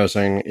thing I'm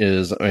noticing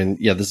is,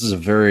 this is a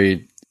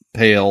very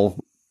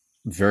pale,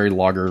 very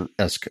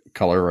lager-esque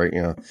color,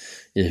 right?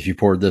 If you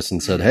poured this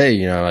and said,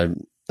 hey,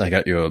 I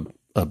got you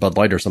a Bud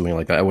Light or something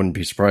like that, I wouldn't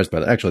be surprised by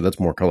that. Actually, that's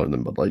more color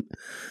than Bud Light.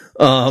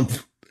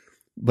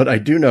 But I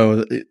do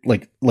know,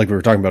 like we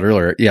were talking about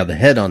earlier, the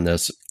head on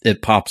this,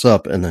 it pops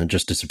up and then it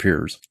just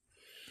disappears.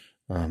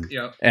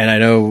 Yep. And I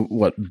know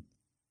what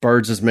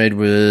Bard's is made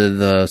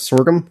with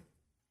sorghum.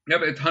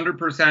 Yep, it's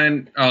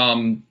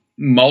 100%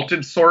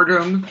 malted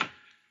sorghum,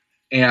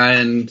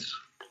 and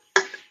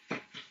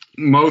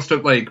most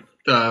of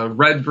the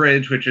Red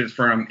Bridge, which is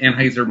from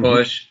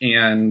Anheuser-Busch,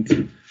 and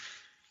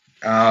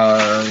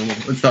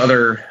what's the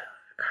other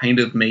kind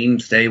of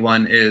mainstay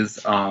one is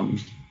from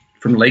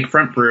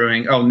Lakefront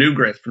Brewing. Oh, New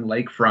Grist from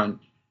Lakefront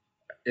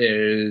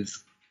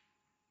is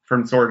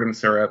from sorghum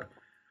syrup.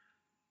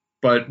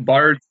 But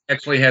Bard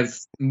actually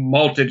has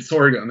malted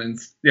sorghum, and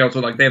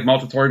so they have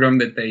malted sorghum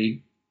that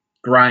they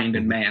grind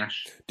and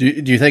mash. Do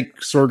you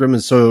think sorghum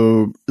is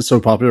so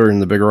popular in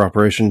the bigger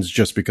operations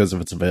just because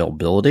of its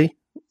availability,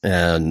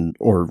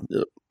 or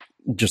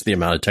just the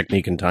amount of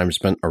technique and time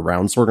spent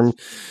around sorghum,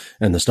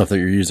 and the stuff that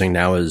you're using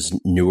now is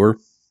newer?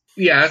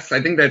 Yes,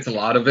 I think that's a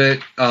lot of it.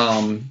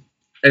 I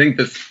think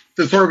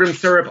the sorghum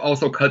syrup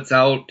also cuts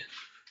out,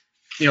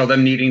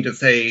 them needing to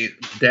say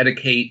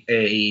dedicate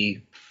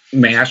a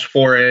mash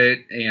for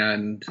it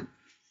and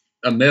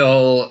a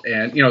mill,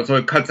 and so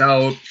it cuts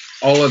out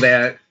all of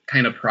that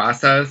kind of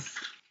process.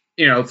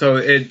 So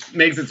it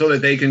makes it so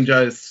that they can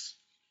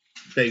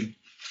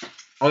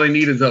all they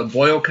need is a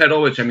boil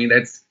kettle, which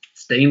that's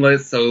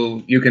stainless,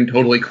 so you can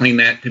totally clean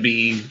that to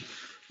be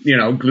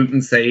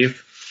gluten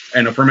safe.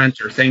 And a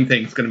fermenter, same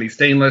thing, it's going to be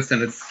stainless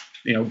and it's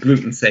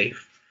gluten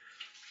safe.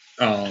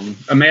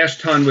 A mash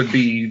tun would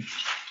be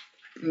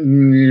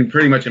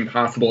pretty much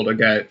impossible to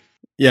get.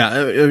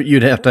 Yeah,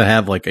 you'd have to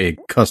have a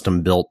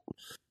custom built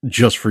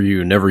just for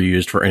you, never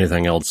used for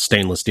anything else,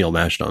 stainless steel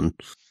mash tun.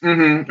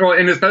 Mm-hmm. Well,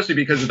 and especially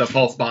because of the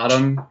false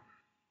bottom,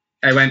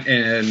 I went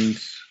and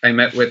I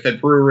met with a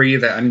brewery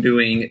that I'm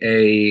doing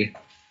a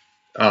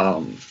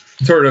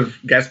sort of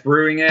guest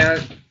brewing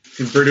at,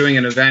 because we're doing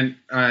an event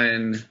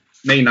on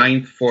May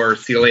 9th for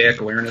Celiac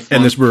Awareness Month.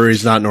 And this brewery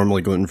is not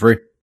normally gluten-free?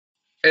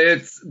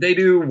 They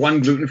do one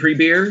gluten-free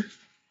beer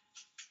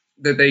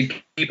that they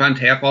keep on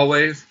tap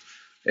always.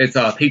 It's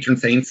Patron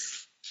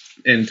Saints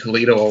in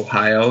Toledo,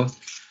 Ohio.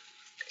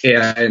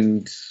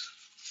 And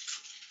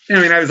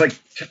I was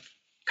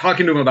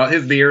talking to him about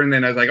his beer, and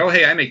then I was like, oh,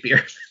 hey, I make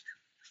beer.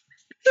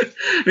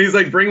 And he's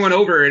like, bring one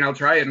over and I'll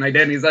try it. And I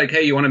did. And he's like,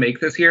 hey, you want to make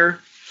this here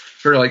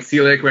for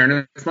Celiac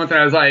Awareness Month? And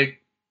I was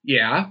like,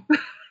 yeah.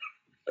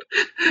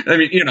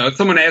 If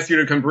someone asks you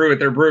to come brew at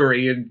their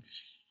brewery,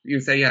 you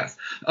say yes.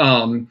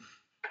 Always.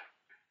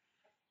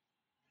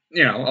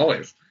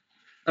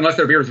 Unless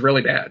their beer is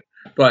really bad.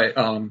 But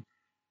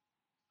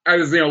I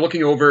was,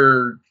 looking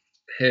over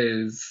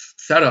his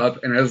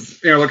setup, and I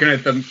was, looking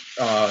at the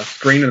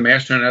screen of the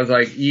mash tun, and I was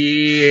like,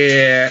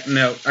 yeah,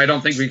 no, I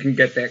don't think we can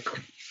get that,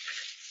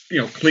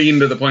 clean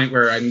to the point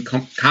where I'm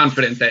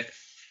confident that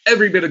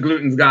every bit of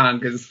gluten's gone,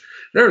 because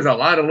there's a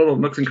lot of little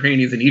nooks and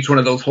crannies in each one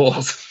of those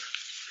holes.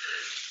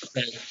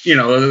 That,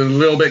 a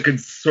little bit could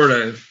sort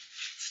of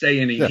stay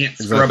in and you can't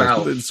scrub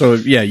out. So,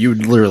 you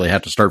would literally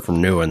have to start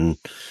from new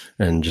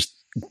and just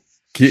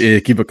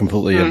keep it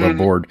completely above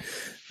board.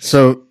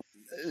 So,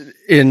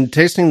 in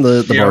tasting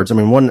the Bards,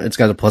 one, it's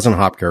got a pleasant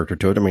hop character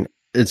to it.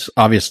 It's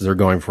obvious they're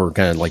going for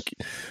kind of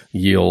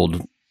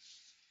yield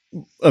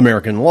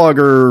American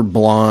lager,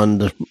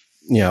 blonde,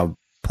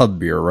 pub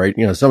beer, right?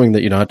 Something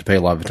that you don't have to pay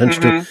a lot of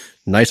attention to.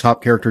 Nice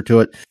hop character to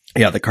it.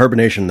 Yeah, the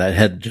carbonation, that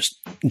head just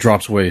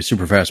drops away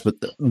super fast. But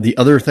the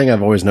other thing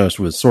I've always noticed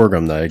with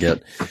sorghum that I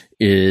get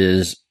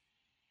is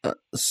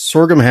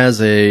sorghum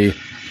has a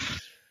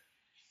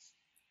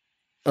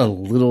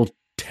little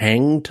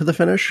tang to the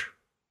finish.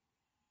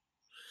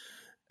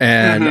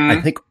 And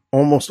I think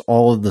almost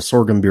all of the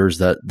sorghum beers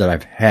that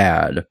I've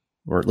had,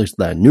 or at least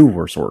that I knew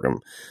were sorghum,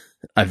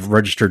 I've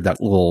registered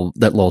that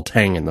little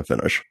tang in the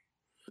finish.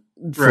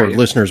 For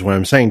listeners, when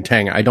I'm saying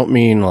tang, I don't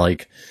mean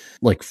like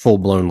full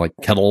blown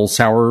kettle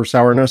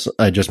sourness.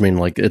 I just mean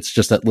it's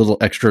just that little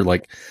extra,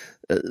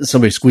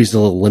 somebody squeezed a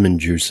little lemon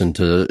juice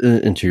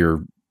into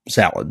your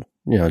salad.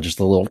 Just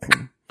a little.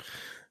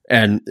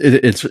 And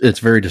it's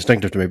very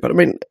distinctive to me. But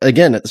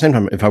again, at the same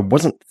time, if I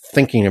wasn't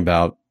thinking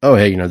about, oh,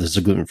 hey, this is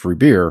a gluten-free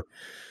beer,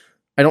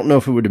 I don't know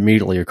if it would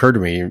immediately occur to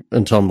me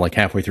until I'm like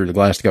halfway through the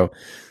glass to go,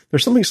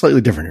 there's something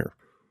slightly different here.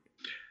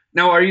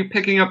 Now, are you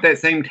picking up that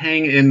same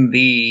tang in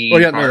the? Oh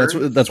yeah, bards?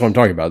 no, that's what I'm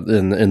talking about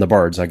in the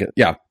bards.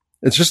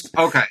 It's just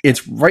Okay.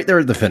 It's right there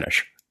at the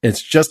finish. It's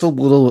just a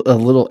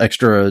little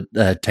extra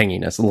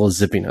tanginess, a little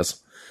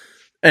zippiness,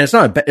 and it's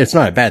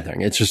not a bad thing.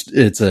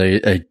 It's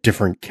a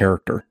different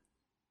character.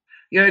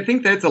 Yeah, I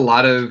think that's a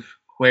lot of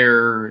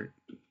where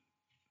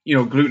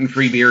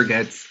gluten-free beer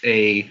gets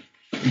a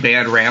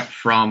bad rap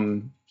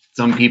from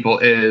some people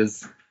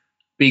is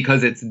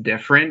because it's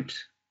different.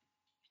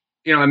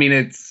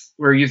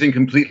 We're using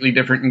completely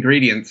different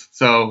ingredients.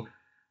 So,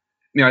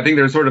 I think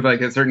there's sort of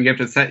like a certain, you have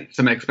to set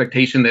some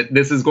expectation that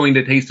this is going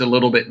to taste a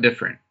little bit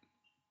different.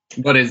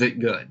 But is it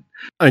good?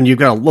 And you've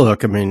got to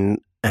look,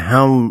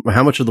 how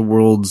much of the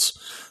world's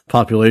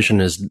population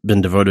has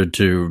been devoted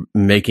to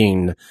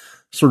making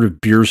sort of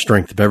beer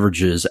strength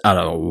beverages out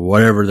of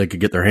whatever they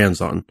could get their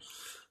hands on.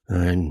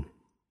 And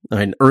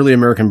early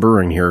American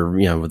brewing here,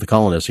 with the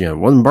colonists, it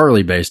wasn't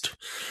barley based.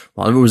 A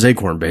lot of it was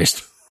acorn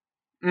based.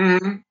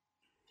 Mm-hmm.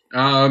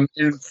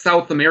 In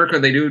South America,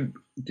 they do,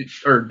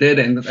 or did,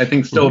 and I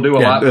think still do a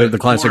lot. The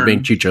classic corn.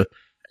 being chicha.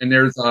 And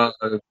there's a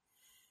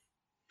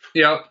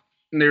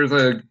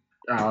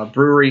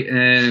brewery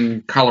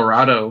in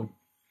Colorado.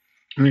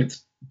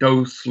 It's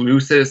Dos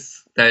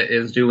Luces that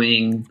is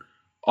doing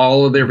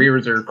all of their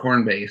beers are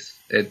corn based.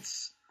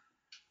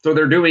 So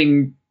they're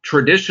doing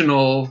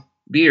traditional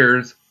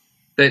beers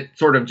that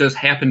sort of just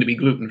happen to be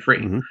gluten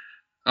free.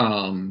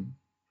 Mm-hmm.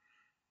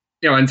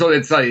 And so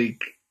it's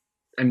like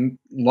I'm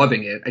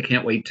loving it. I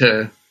can't wait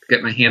to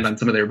get my hand on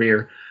some of their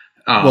beer.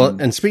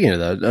 Well, and speaking of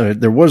that,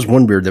 there was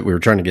one beer that we were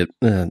trying to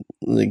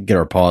get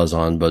our paws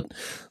on, but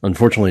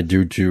unfortunately,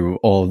 due to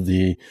all of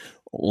the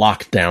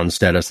lockdown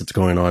status that's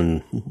going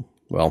on,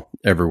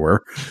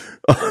 everywhere,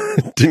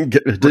 didn't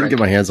get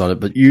my hands on it.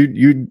 But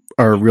you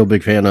are a real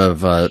big fan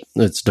of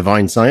it's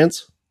Divine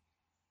Science.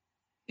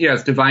 Yeah,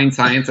 it's Divine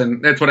Science,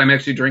 and that's what I'm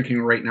actually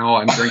drinking right now.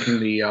 I'm drinking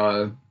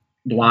the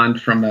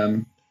blonde from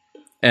them.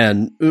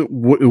 And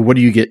what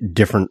do you get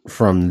different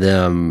from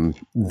them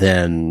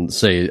than,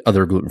 say,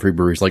 other gluten-free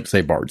breweries, like,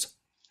 say, Bard's?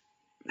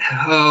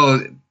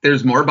 Oh,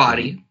 there's more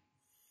body.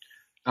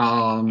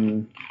 I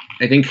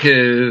think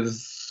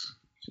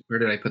where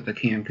did I put the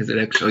can? Because it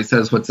actually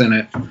says what's in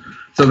it.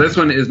 So this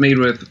one is made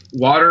with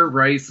water,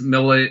 rice,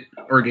 millet,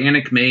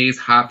 organic maize,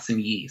 hops,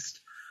 and yeast.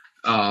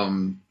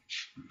 So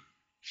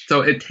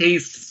it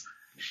tastes,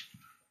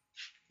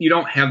 you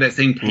don't have that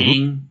same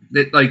tang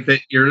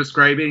that you're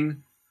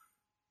describing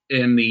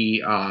in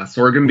the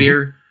sorghum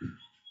beer.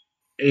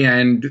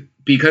 And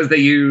because they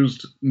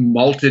used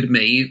malted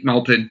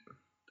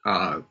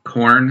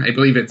corn, I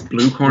believe it's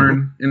blue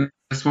corn in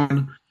this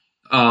one,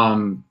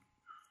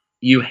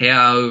 you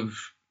have,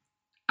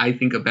 I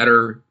think, a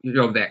better,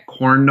 that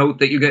corn note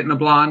that you get in a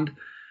blonde.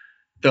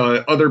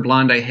 The other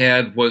blonde I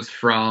had was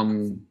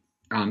from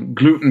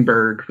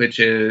Glutenberg, which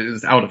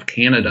is out of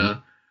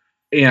Canada.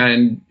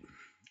 And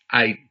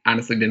I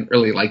honestly didn't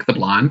really like the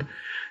blonde.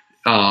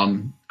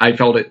 I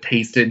felt it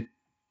tasted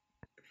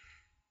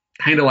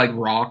kind of like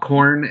raw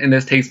corn, and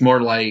this tastes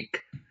more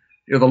like,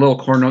 the little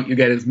corn note you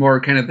get is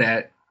more kind of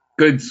that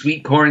good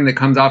sweet corn that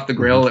comes off the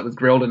grill that was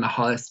grilled in the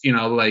husk,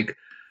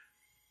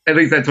 at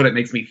least that's what it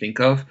makes me think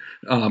of.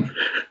 A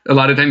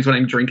lot of times when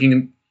I'm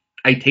drinking,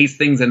 I taste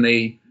things and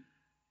they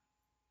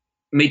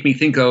make me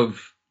think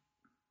of,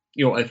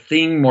 a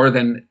thing more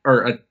than,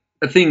 or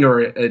a thing or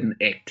an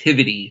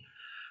activity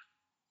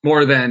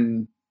more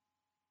than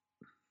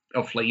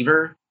a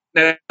flavor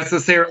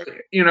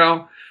necessarily,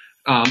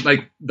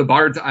 like the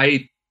Bards,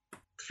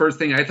 first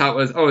thing I thought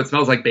was, it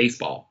smells like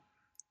baseball.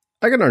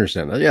 I can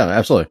understand that. Yeah,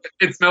 absolutely.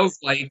 It smells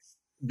like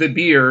the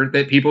beer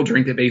that people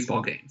drink at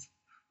baseball games.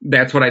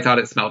 That's what I thought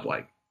it smelled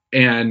like.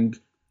 And,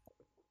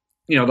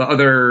 the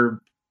other,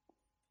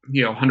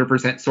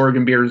 100%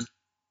 sorghum beers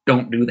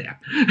don't do that.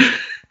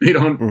 They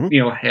don't,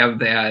 have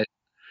that.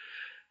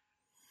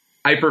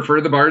 I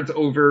prefer the Bards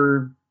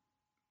over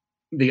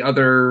the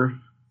other,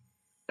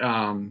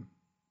 the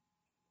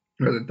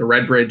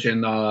Red Bridge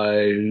and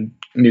the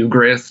New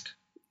Grist.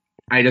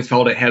 I just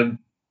felt it had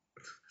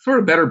sort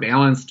of better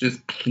balance,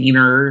 just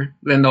cleaner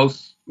than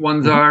those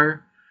ones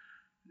are.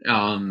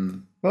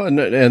 Well,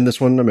 and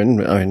this one, I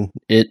mean,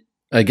 it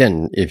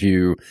again. If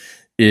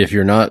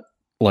you're not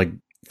like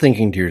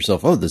thinking to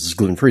yourself, "Oh, this is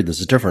gluten free. This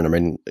is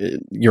different."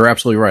 You're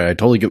absolutely right. I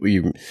totally get what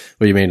you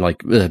mean,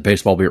 like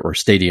baseball beer or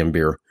stadium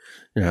beer.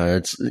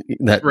 It's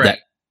that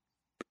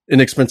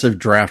inexpensive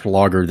draft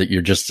lager that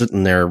you're just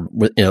sitting there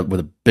with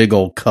a big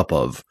old cup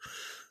of,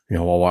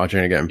 while watching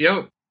a game.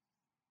 Yep.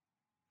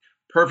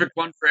 Perfect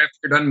one for after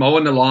you're done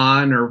mowing the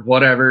lawn or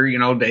whatever,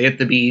 day at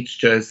the beach,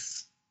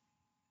 just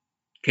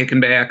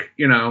kicking back,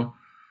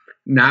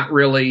 not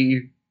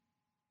really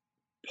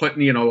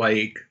putting,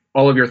 like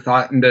all of your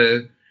thought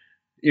into,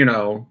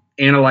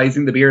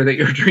 analyzing the beer that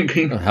you're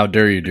drinking. How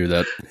dare you do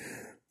that?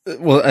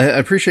 Well, I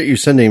appreciate you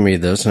sending me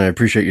this, and I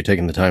appreciate you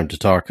taking the time to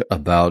talk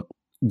about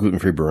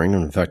gluten-free brewing.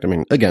 And in fact,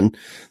 again,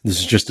 this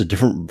is just a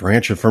different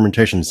branch of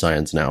fermentation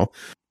science now.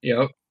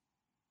 Yep.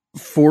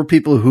 for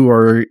people who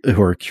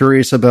are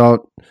curious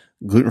about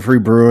gluten-free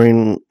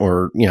brewing,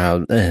 or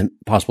and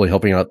possibly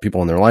helping out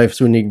people in their lives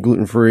who need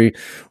gluten-free,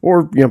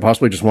 or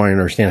possibly just wanting to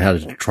understand how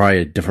to try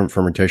a different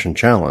fermentation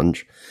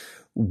challenge,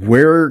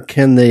 where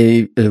can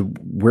they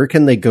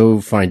go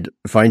find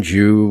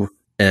you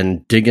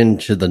and dig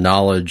into the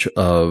knowledge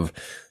of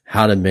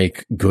how to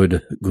make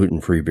good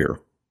gluten-free beer?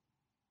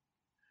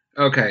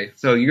 Okay,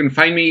 so you can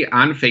find me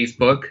on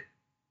Facebook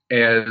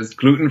as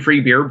Gluten-Free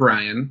Beer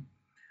Brian.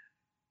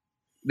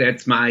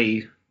 That's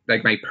my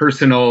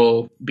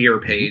personal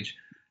beer page.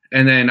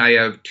 And then I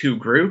have two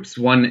groups.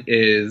 One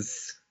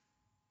is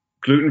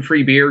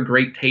Gluten-Free Beer,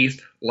 Great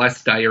Taste,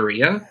 Less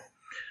Diarrhea.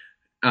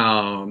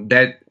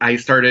 That I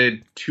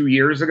started 2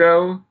 years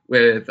ago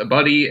with a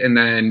buddy, and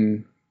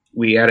then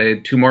we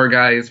added two more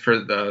guys for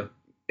the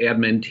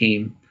admin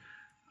team.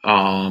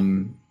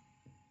 And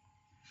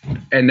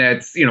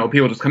that's,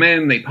 people just come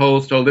in, they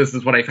post, oh, this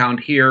is what I found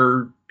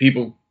here.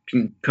 People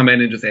can come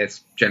in and just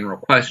ask general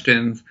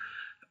questions.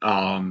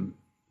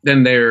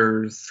 Then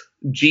there's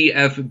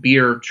GF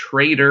Beer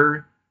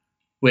Trader,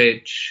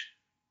 which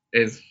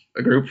is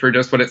a group for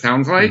just what it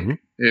sounds like. Mm-hmm.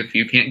 If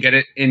you can't get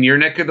it in your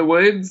neck of the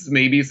woods,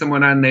 maybe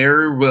someone on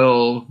there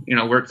will,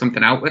 work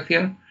something out with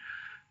you.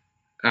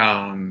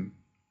 And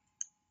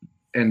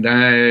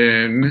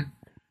then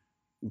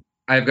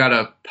I've got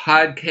a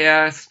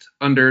podcast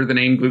under the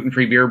name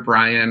Gluten-Free Beer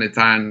Brian. It's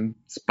on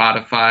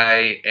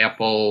Spotify,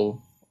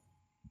 Apple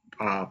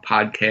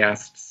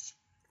Podcasts,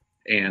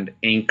 and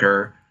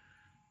Anchor.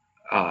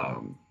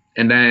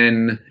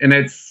 And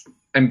that's,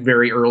 I'm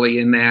very early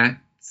in that.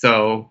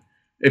 So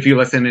if you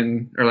listen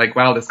and are like,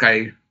 wow, this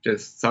guy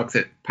just sucks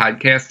at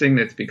podcasting,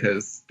 that's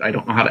because I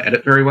don't know how to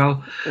edit very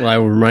well. Well, I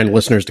would remind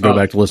listeners to go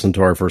back to listen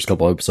to our first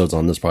couple episodes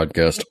on this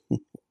podcast.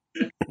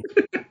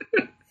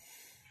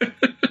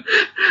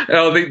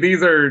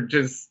 These are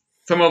just,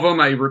 some of them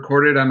I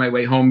recorded on my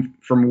way home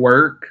from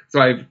work. So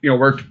I've,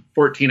 worked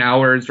 14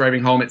 hours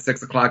driving home at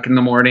 6 o'clock in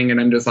the morning,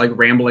 and I'm just like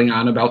rambling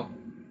on about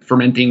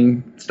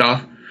fermenting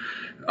stuff.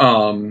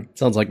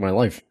 Sounds like my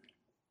life.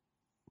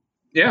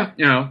 Yeah,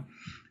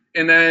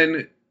 and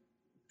then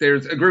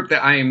there's a group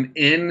that I'm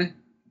in.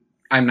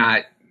 I'm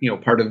not,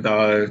 part of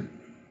the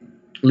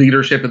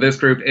leadership of this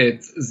group.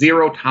 It's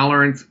Zero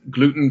Tolerance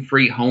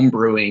Gluten-Free Home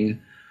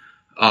Brewing.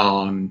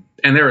 And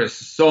there is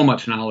so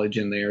much knowledge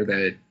in there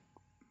that,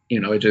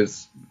 it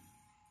just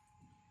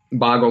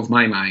boggles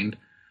my mind.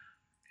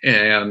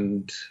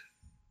 And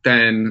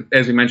then,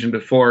 as we mentioned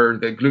before,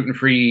 the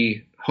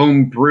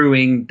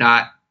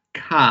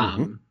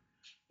glutenfreehomebrewing.com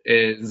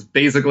is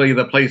basically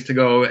the place to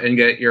go and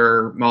get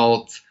your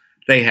malts.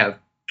 They have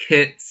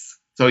kits,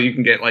 so you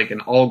can get like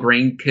an all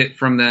grain kit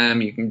from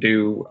them. You can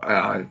do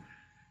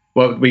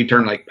what we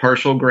term like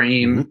partial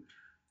grain. Mm-hmm.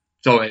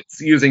 So it's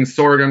using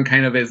sorghum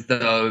kind of as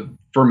the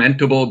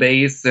fermentable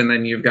base, and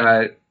then you've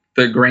got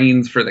the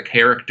grains for the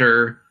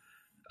character.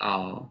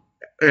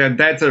 And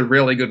that's a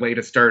really good way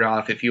to start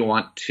off if you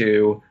want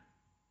to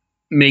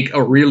make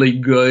a really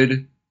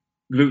good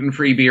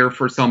gluten-free beer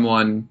for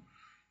someone,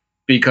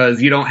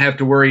 because you don't have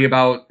to worry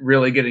about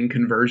really getting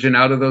conversion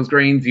out of those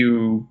grains.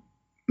 You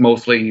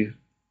mostly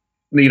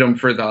need them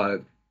for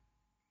the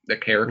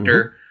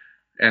character,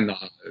 mm-hmm.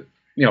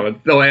 and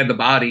they'll add the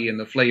body and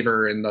the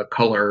flavor and the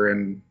color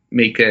and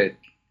make it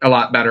a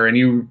lot better.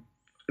 And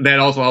that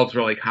also helps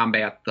really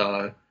combat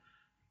the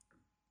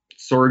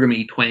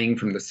sorghum-y twang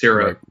from the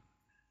syrup. Right.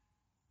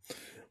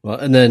 Well,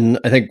 and then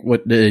I think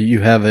you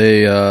have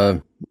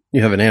an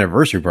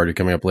anniversary party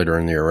coming up later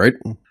in the year, right?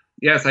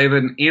 Yes, I have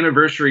an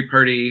anniversary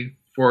party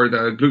for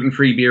the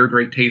Gluten-Free Beer,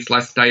 Great Taste,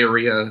 Less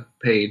Diarrhea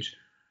page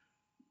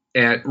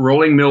at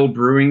Rolling Mill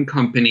Brewing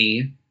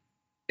Company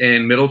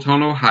in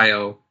Middletown,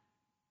 Ohio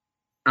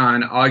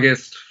on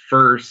August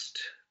 1st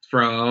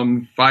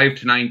from 5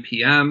 to 9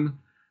 p.m.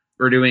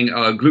 We're doing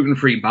a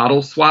gluten-free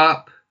bottle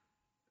swap.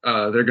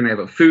 They're going to have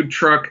a food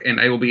truck, and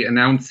I will be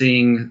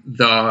announcing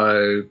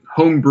the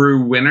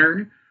homebrew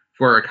winner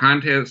for a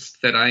contest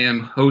that I am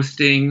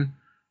hosting.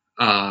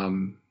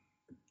 And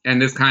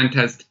this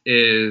contest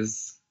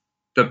is,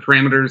 the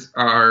parameters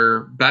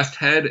are best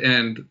head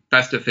and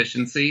best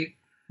efficiency,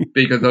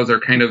 because those are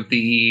kind of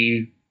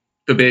the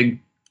big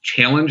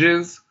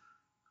challenges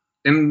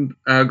in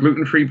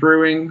gluten-free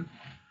brewing.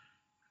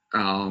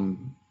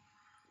 And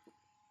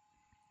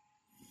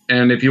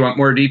if you want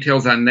more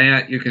details on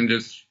that, you can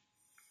just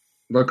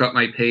look up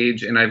my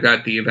page, and I've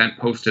got the event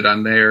posted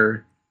on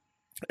there.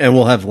 And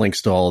we'll have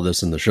links to all of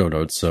this in the show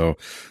notes. So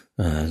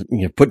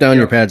put down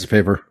your pads of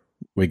paper.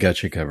 We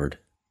got you covered.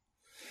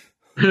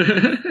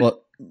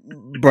 Well,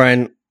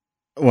 Brian,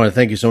 I want to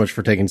thank you so much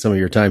for taking some of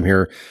your time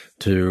here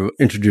to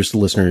introduce the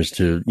listeners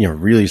to,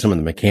 really some of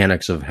the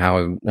mechanics of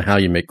how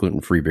you make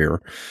gluten-free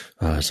beer,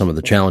 some of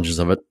the challenges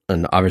of it.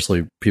 And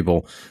obviously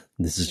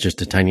this is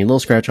just a tiny little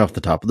scratch off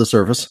the top of the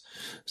surface.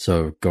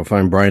 So go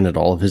find Brian at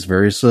all of his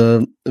various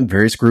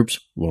groups.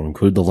 We'll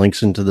include the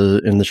links in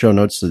the show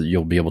notes so that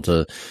you'll be able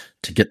to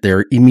get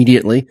there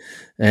immediately.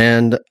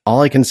 And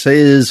all I can say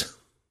is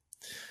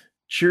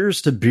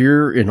cheers to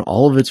beer in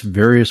all of its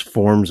various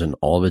forms and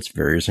all of its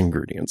various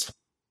ingredients.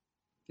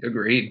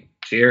 Agreed.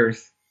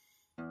 Cheers.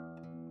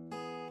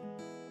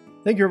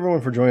 Thank you everyone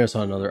for joining us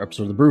on another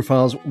episode of the Brew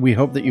Files. We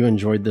hope that you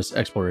enjoyed this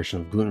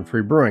exploration of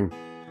gluten-free brewing.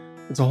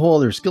 It's a whole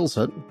other skill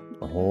set,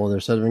 a whole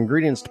other set of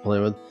ingredients to play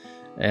with,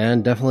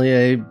 and definitely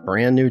a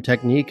brand new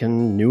technique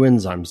and new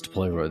enzymes to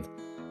play with.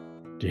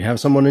 Do you have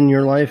someone in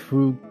your life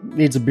who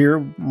needs a beer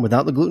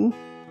without the gluten?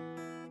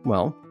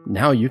 Well,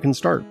 now you can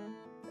start,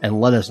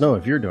 and let us know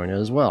if you're doing it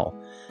as well.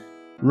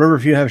 Remember,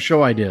 if you have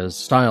show ideas,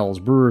 styles,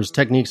 brewers,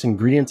 techniques,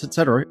 ingredients,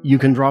 etc., you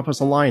can drop us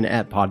a line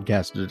at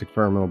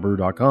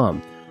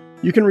podcast@experimentalbrew.com.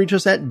 You can reach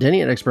us at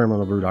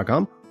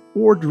denny@experimentalbrew.com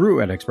or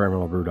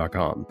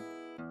drew@experimentalbrew.com.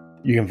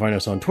 You can find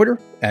us on Twitter,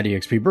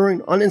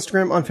 @EXPBrewing, on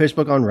Instagram, on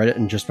Facebook, on Reddit,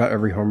 and just about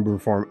every homebrew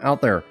forum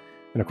out there.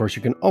 And of course,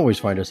 you can always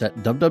find us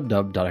at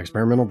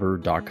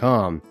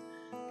www.experimentalbrew.com.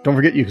 Don't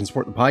forget you can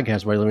support the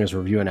podcast by leaving us a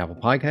review on Apple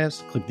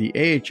Podcasts, click the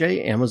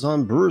AHA,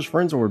 Amazon, Brewers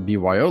Friends, or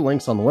BYO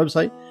links on the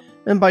website,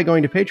 and by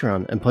going to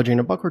Patreon and pledging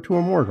 $1 or $2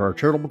 or more to our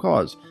charitable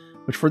cause,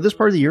 which for this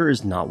part of the year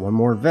is Not One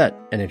More Vet.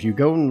 And if you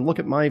go and look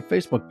at my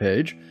Facebook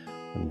page,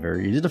 I'm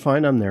very easy to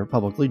find, I'm there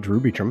publicly, Drew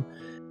Beecham,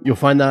 you'll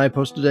find that I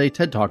posted a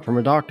TED Talk from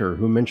a doctor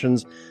who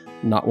mentions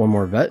Not One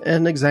More Vet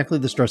and exactly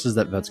the stresses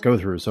that vets go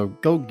through. So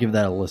go give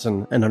that a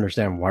listen and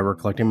understand why we're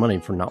collecting money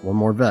for Not One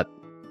More Vet.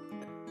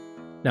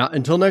 Now,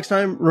 until next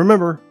time,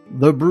 remember,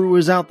 the brew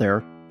is out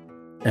there,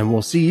 and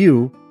we'll see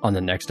you on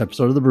the next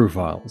episode of the Brew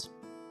Files.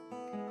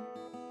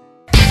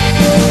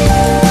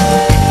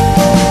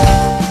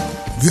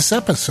 This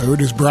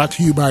episode is brought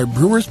to you by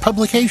Brewers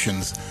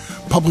Publications,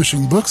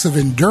 publishing books of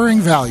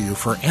enduring value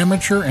for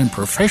amateur and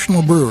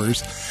professional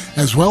brewers,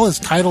 as well as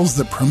titles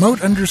that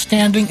promote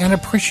understanding and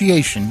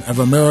appreciation of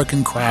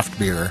American craft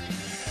beer.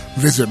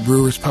 Visit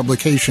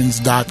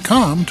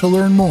brewerspublications.com to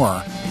learn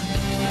more.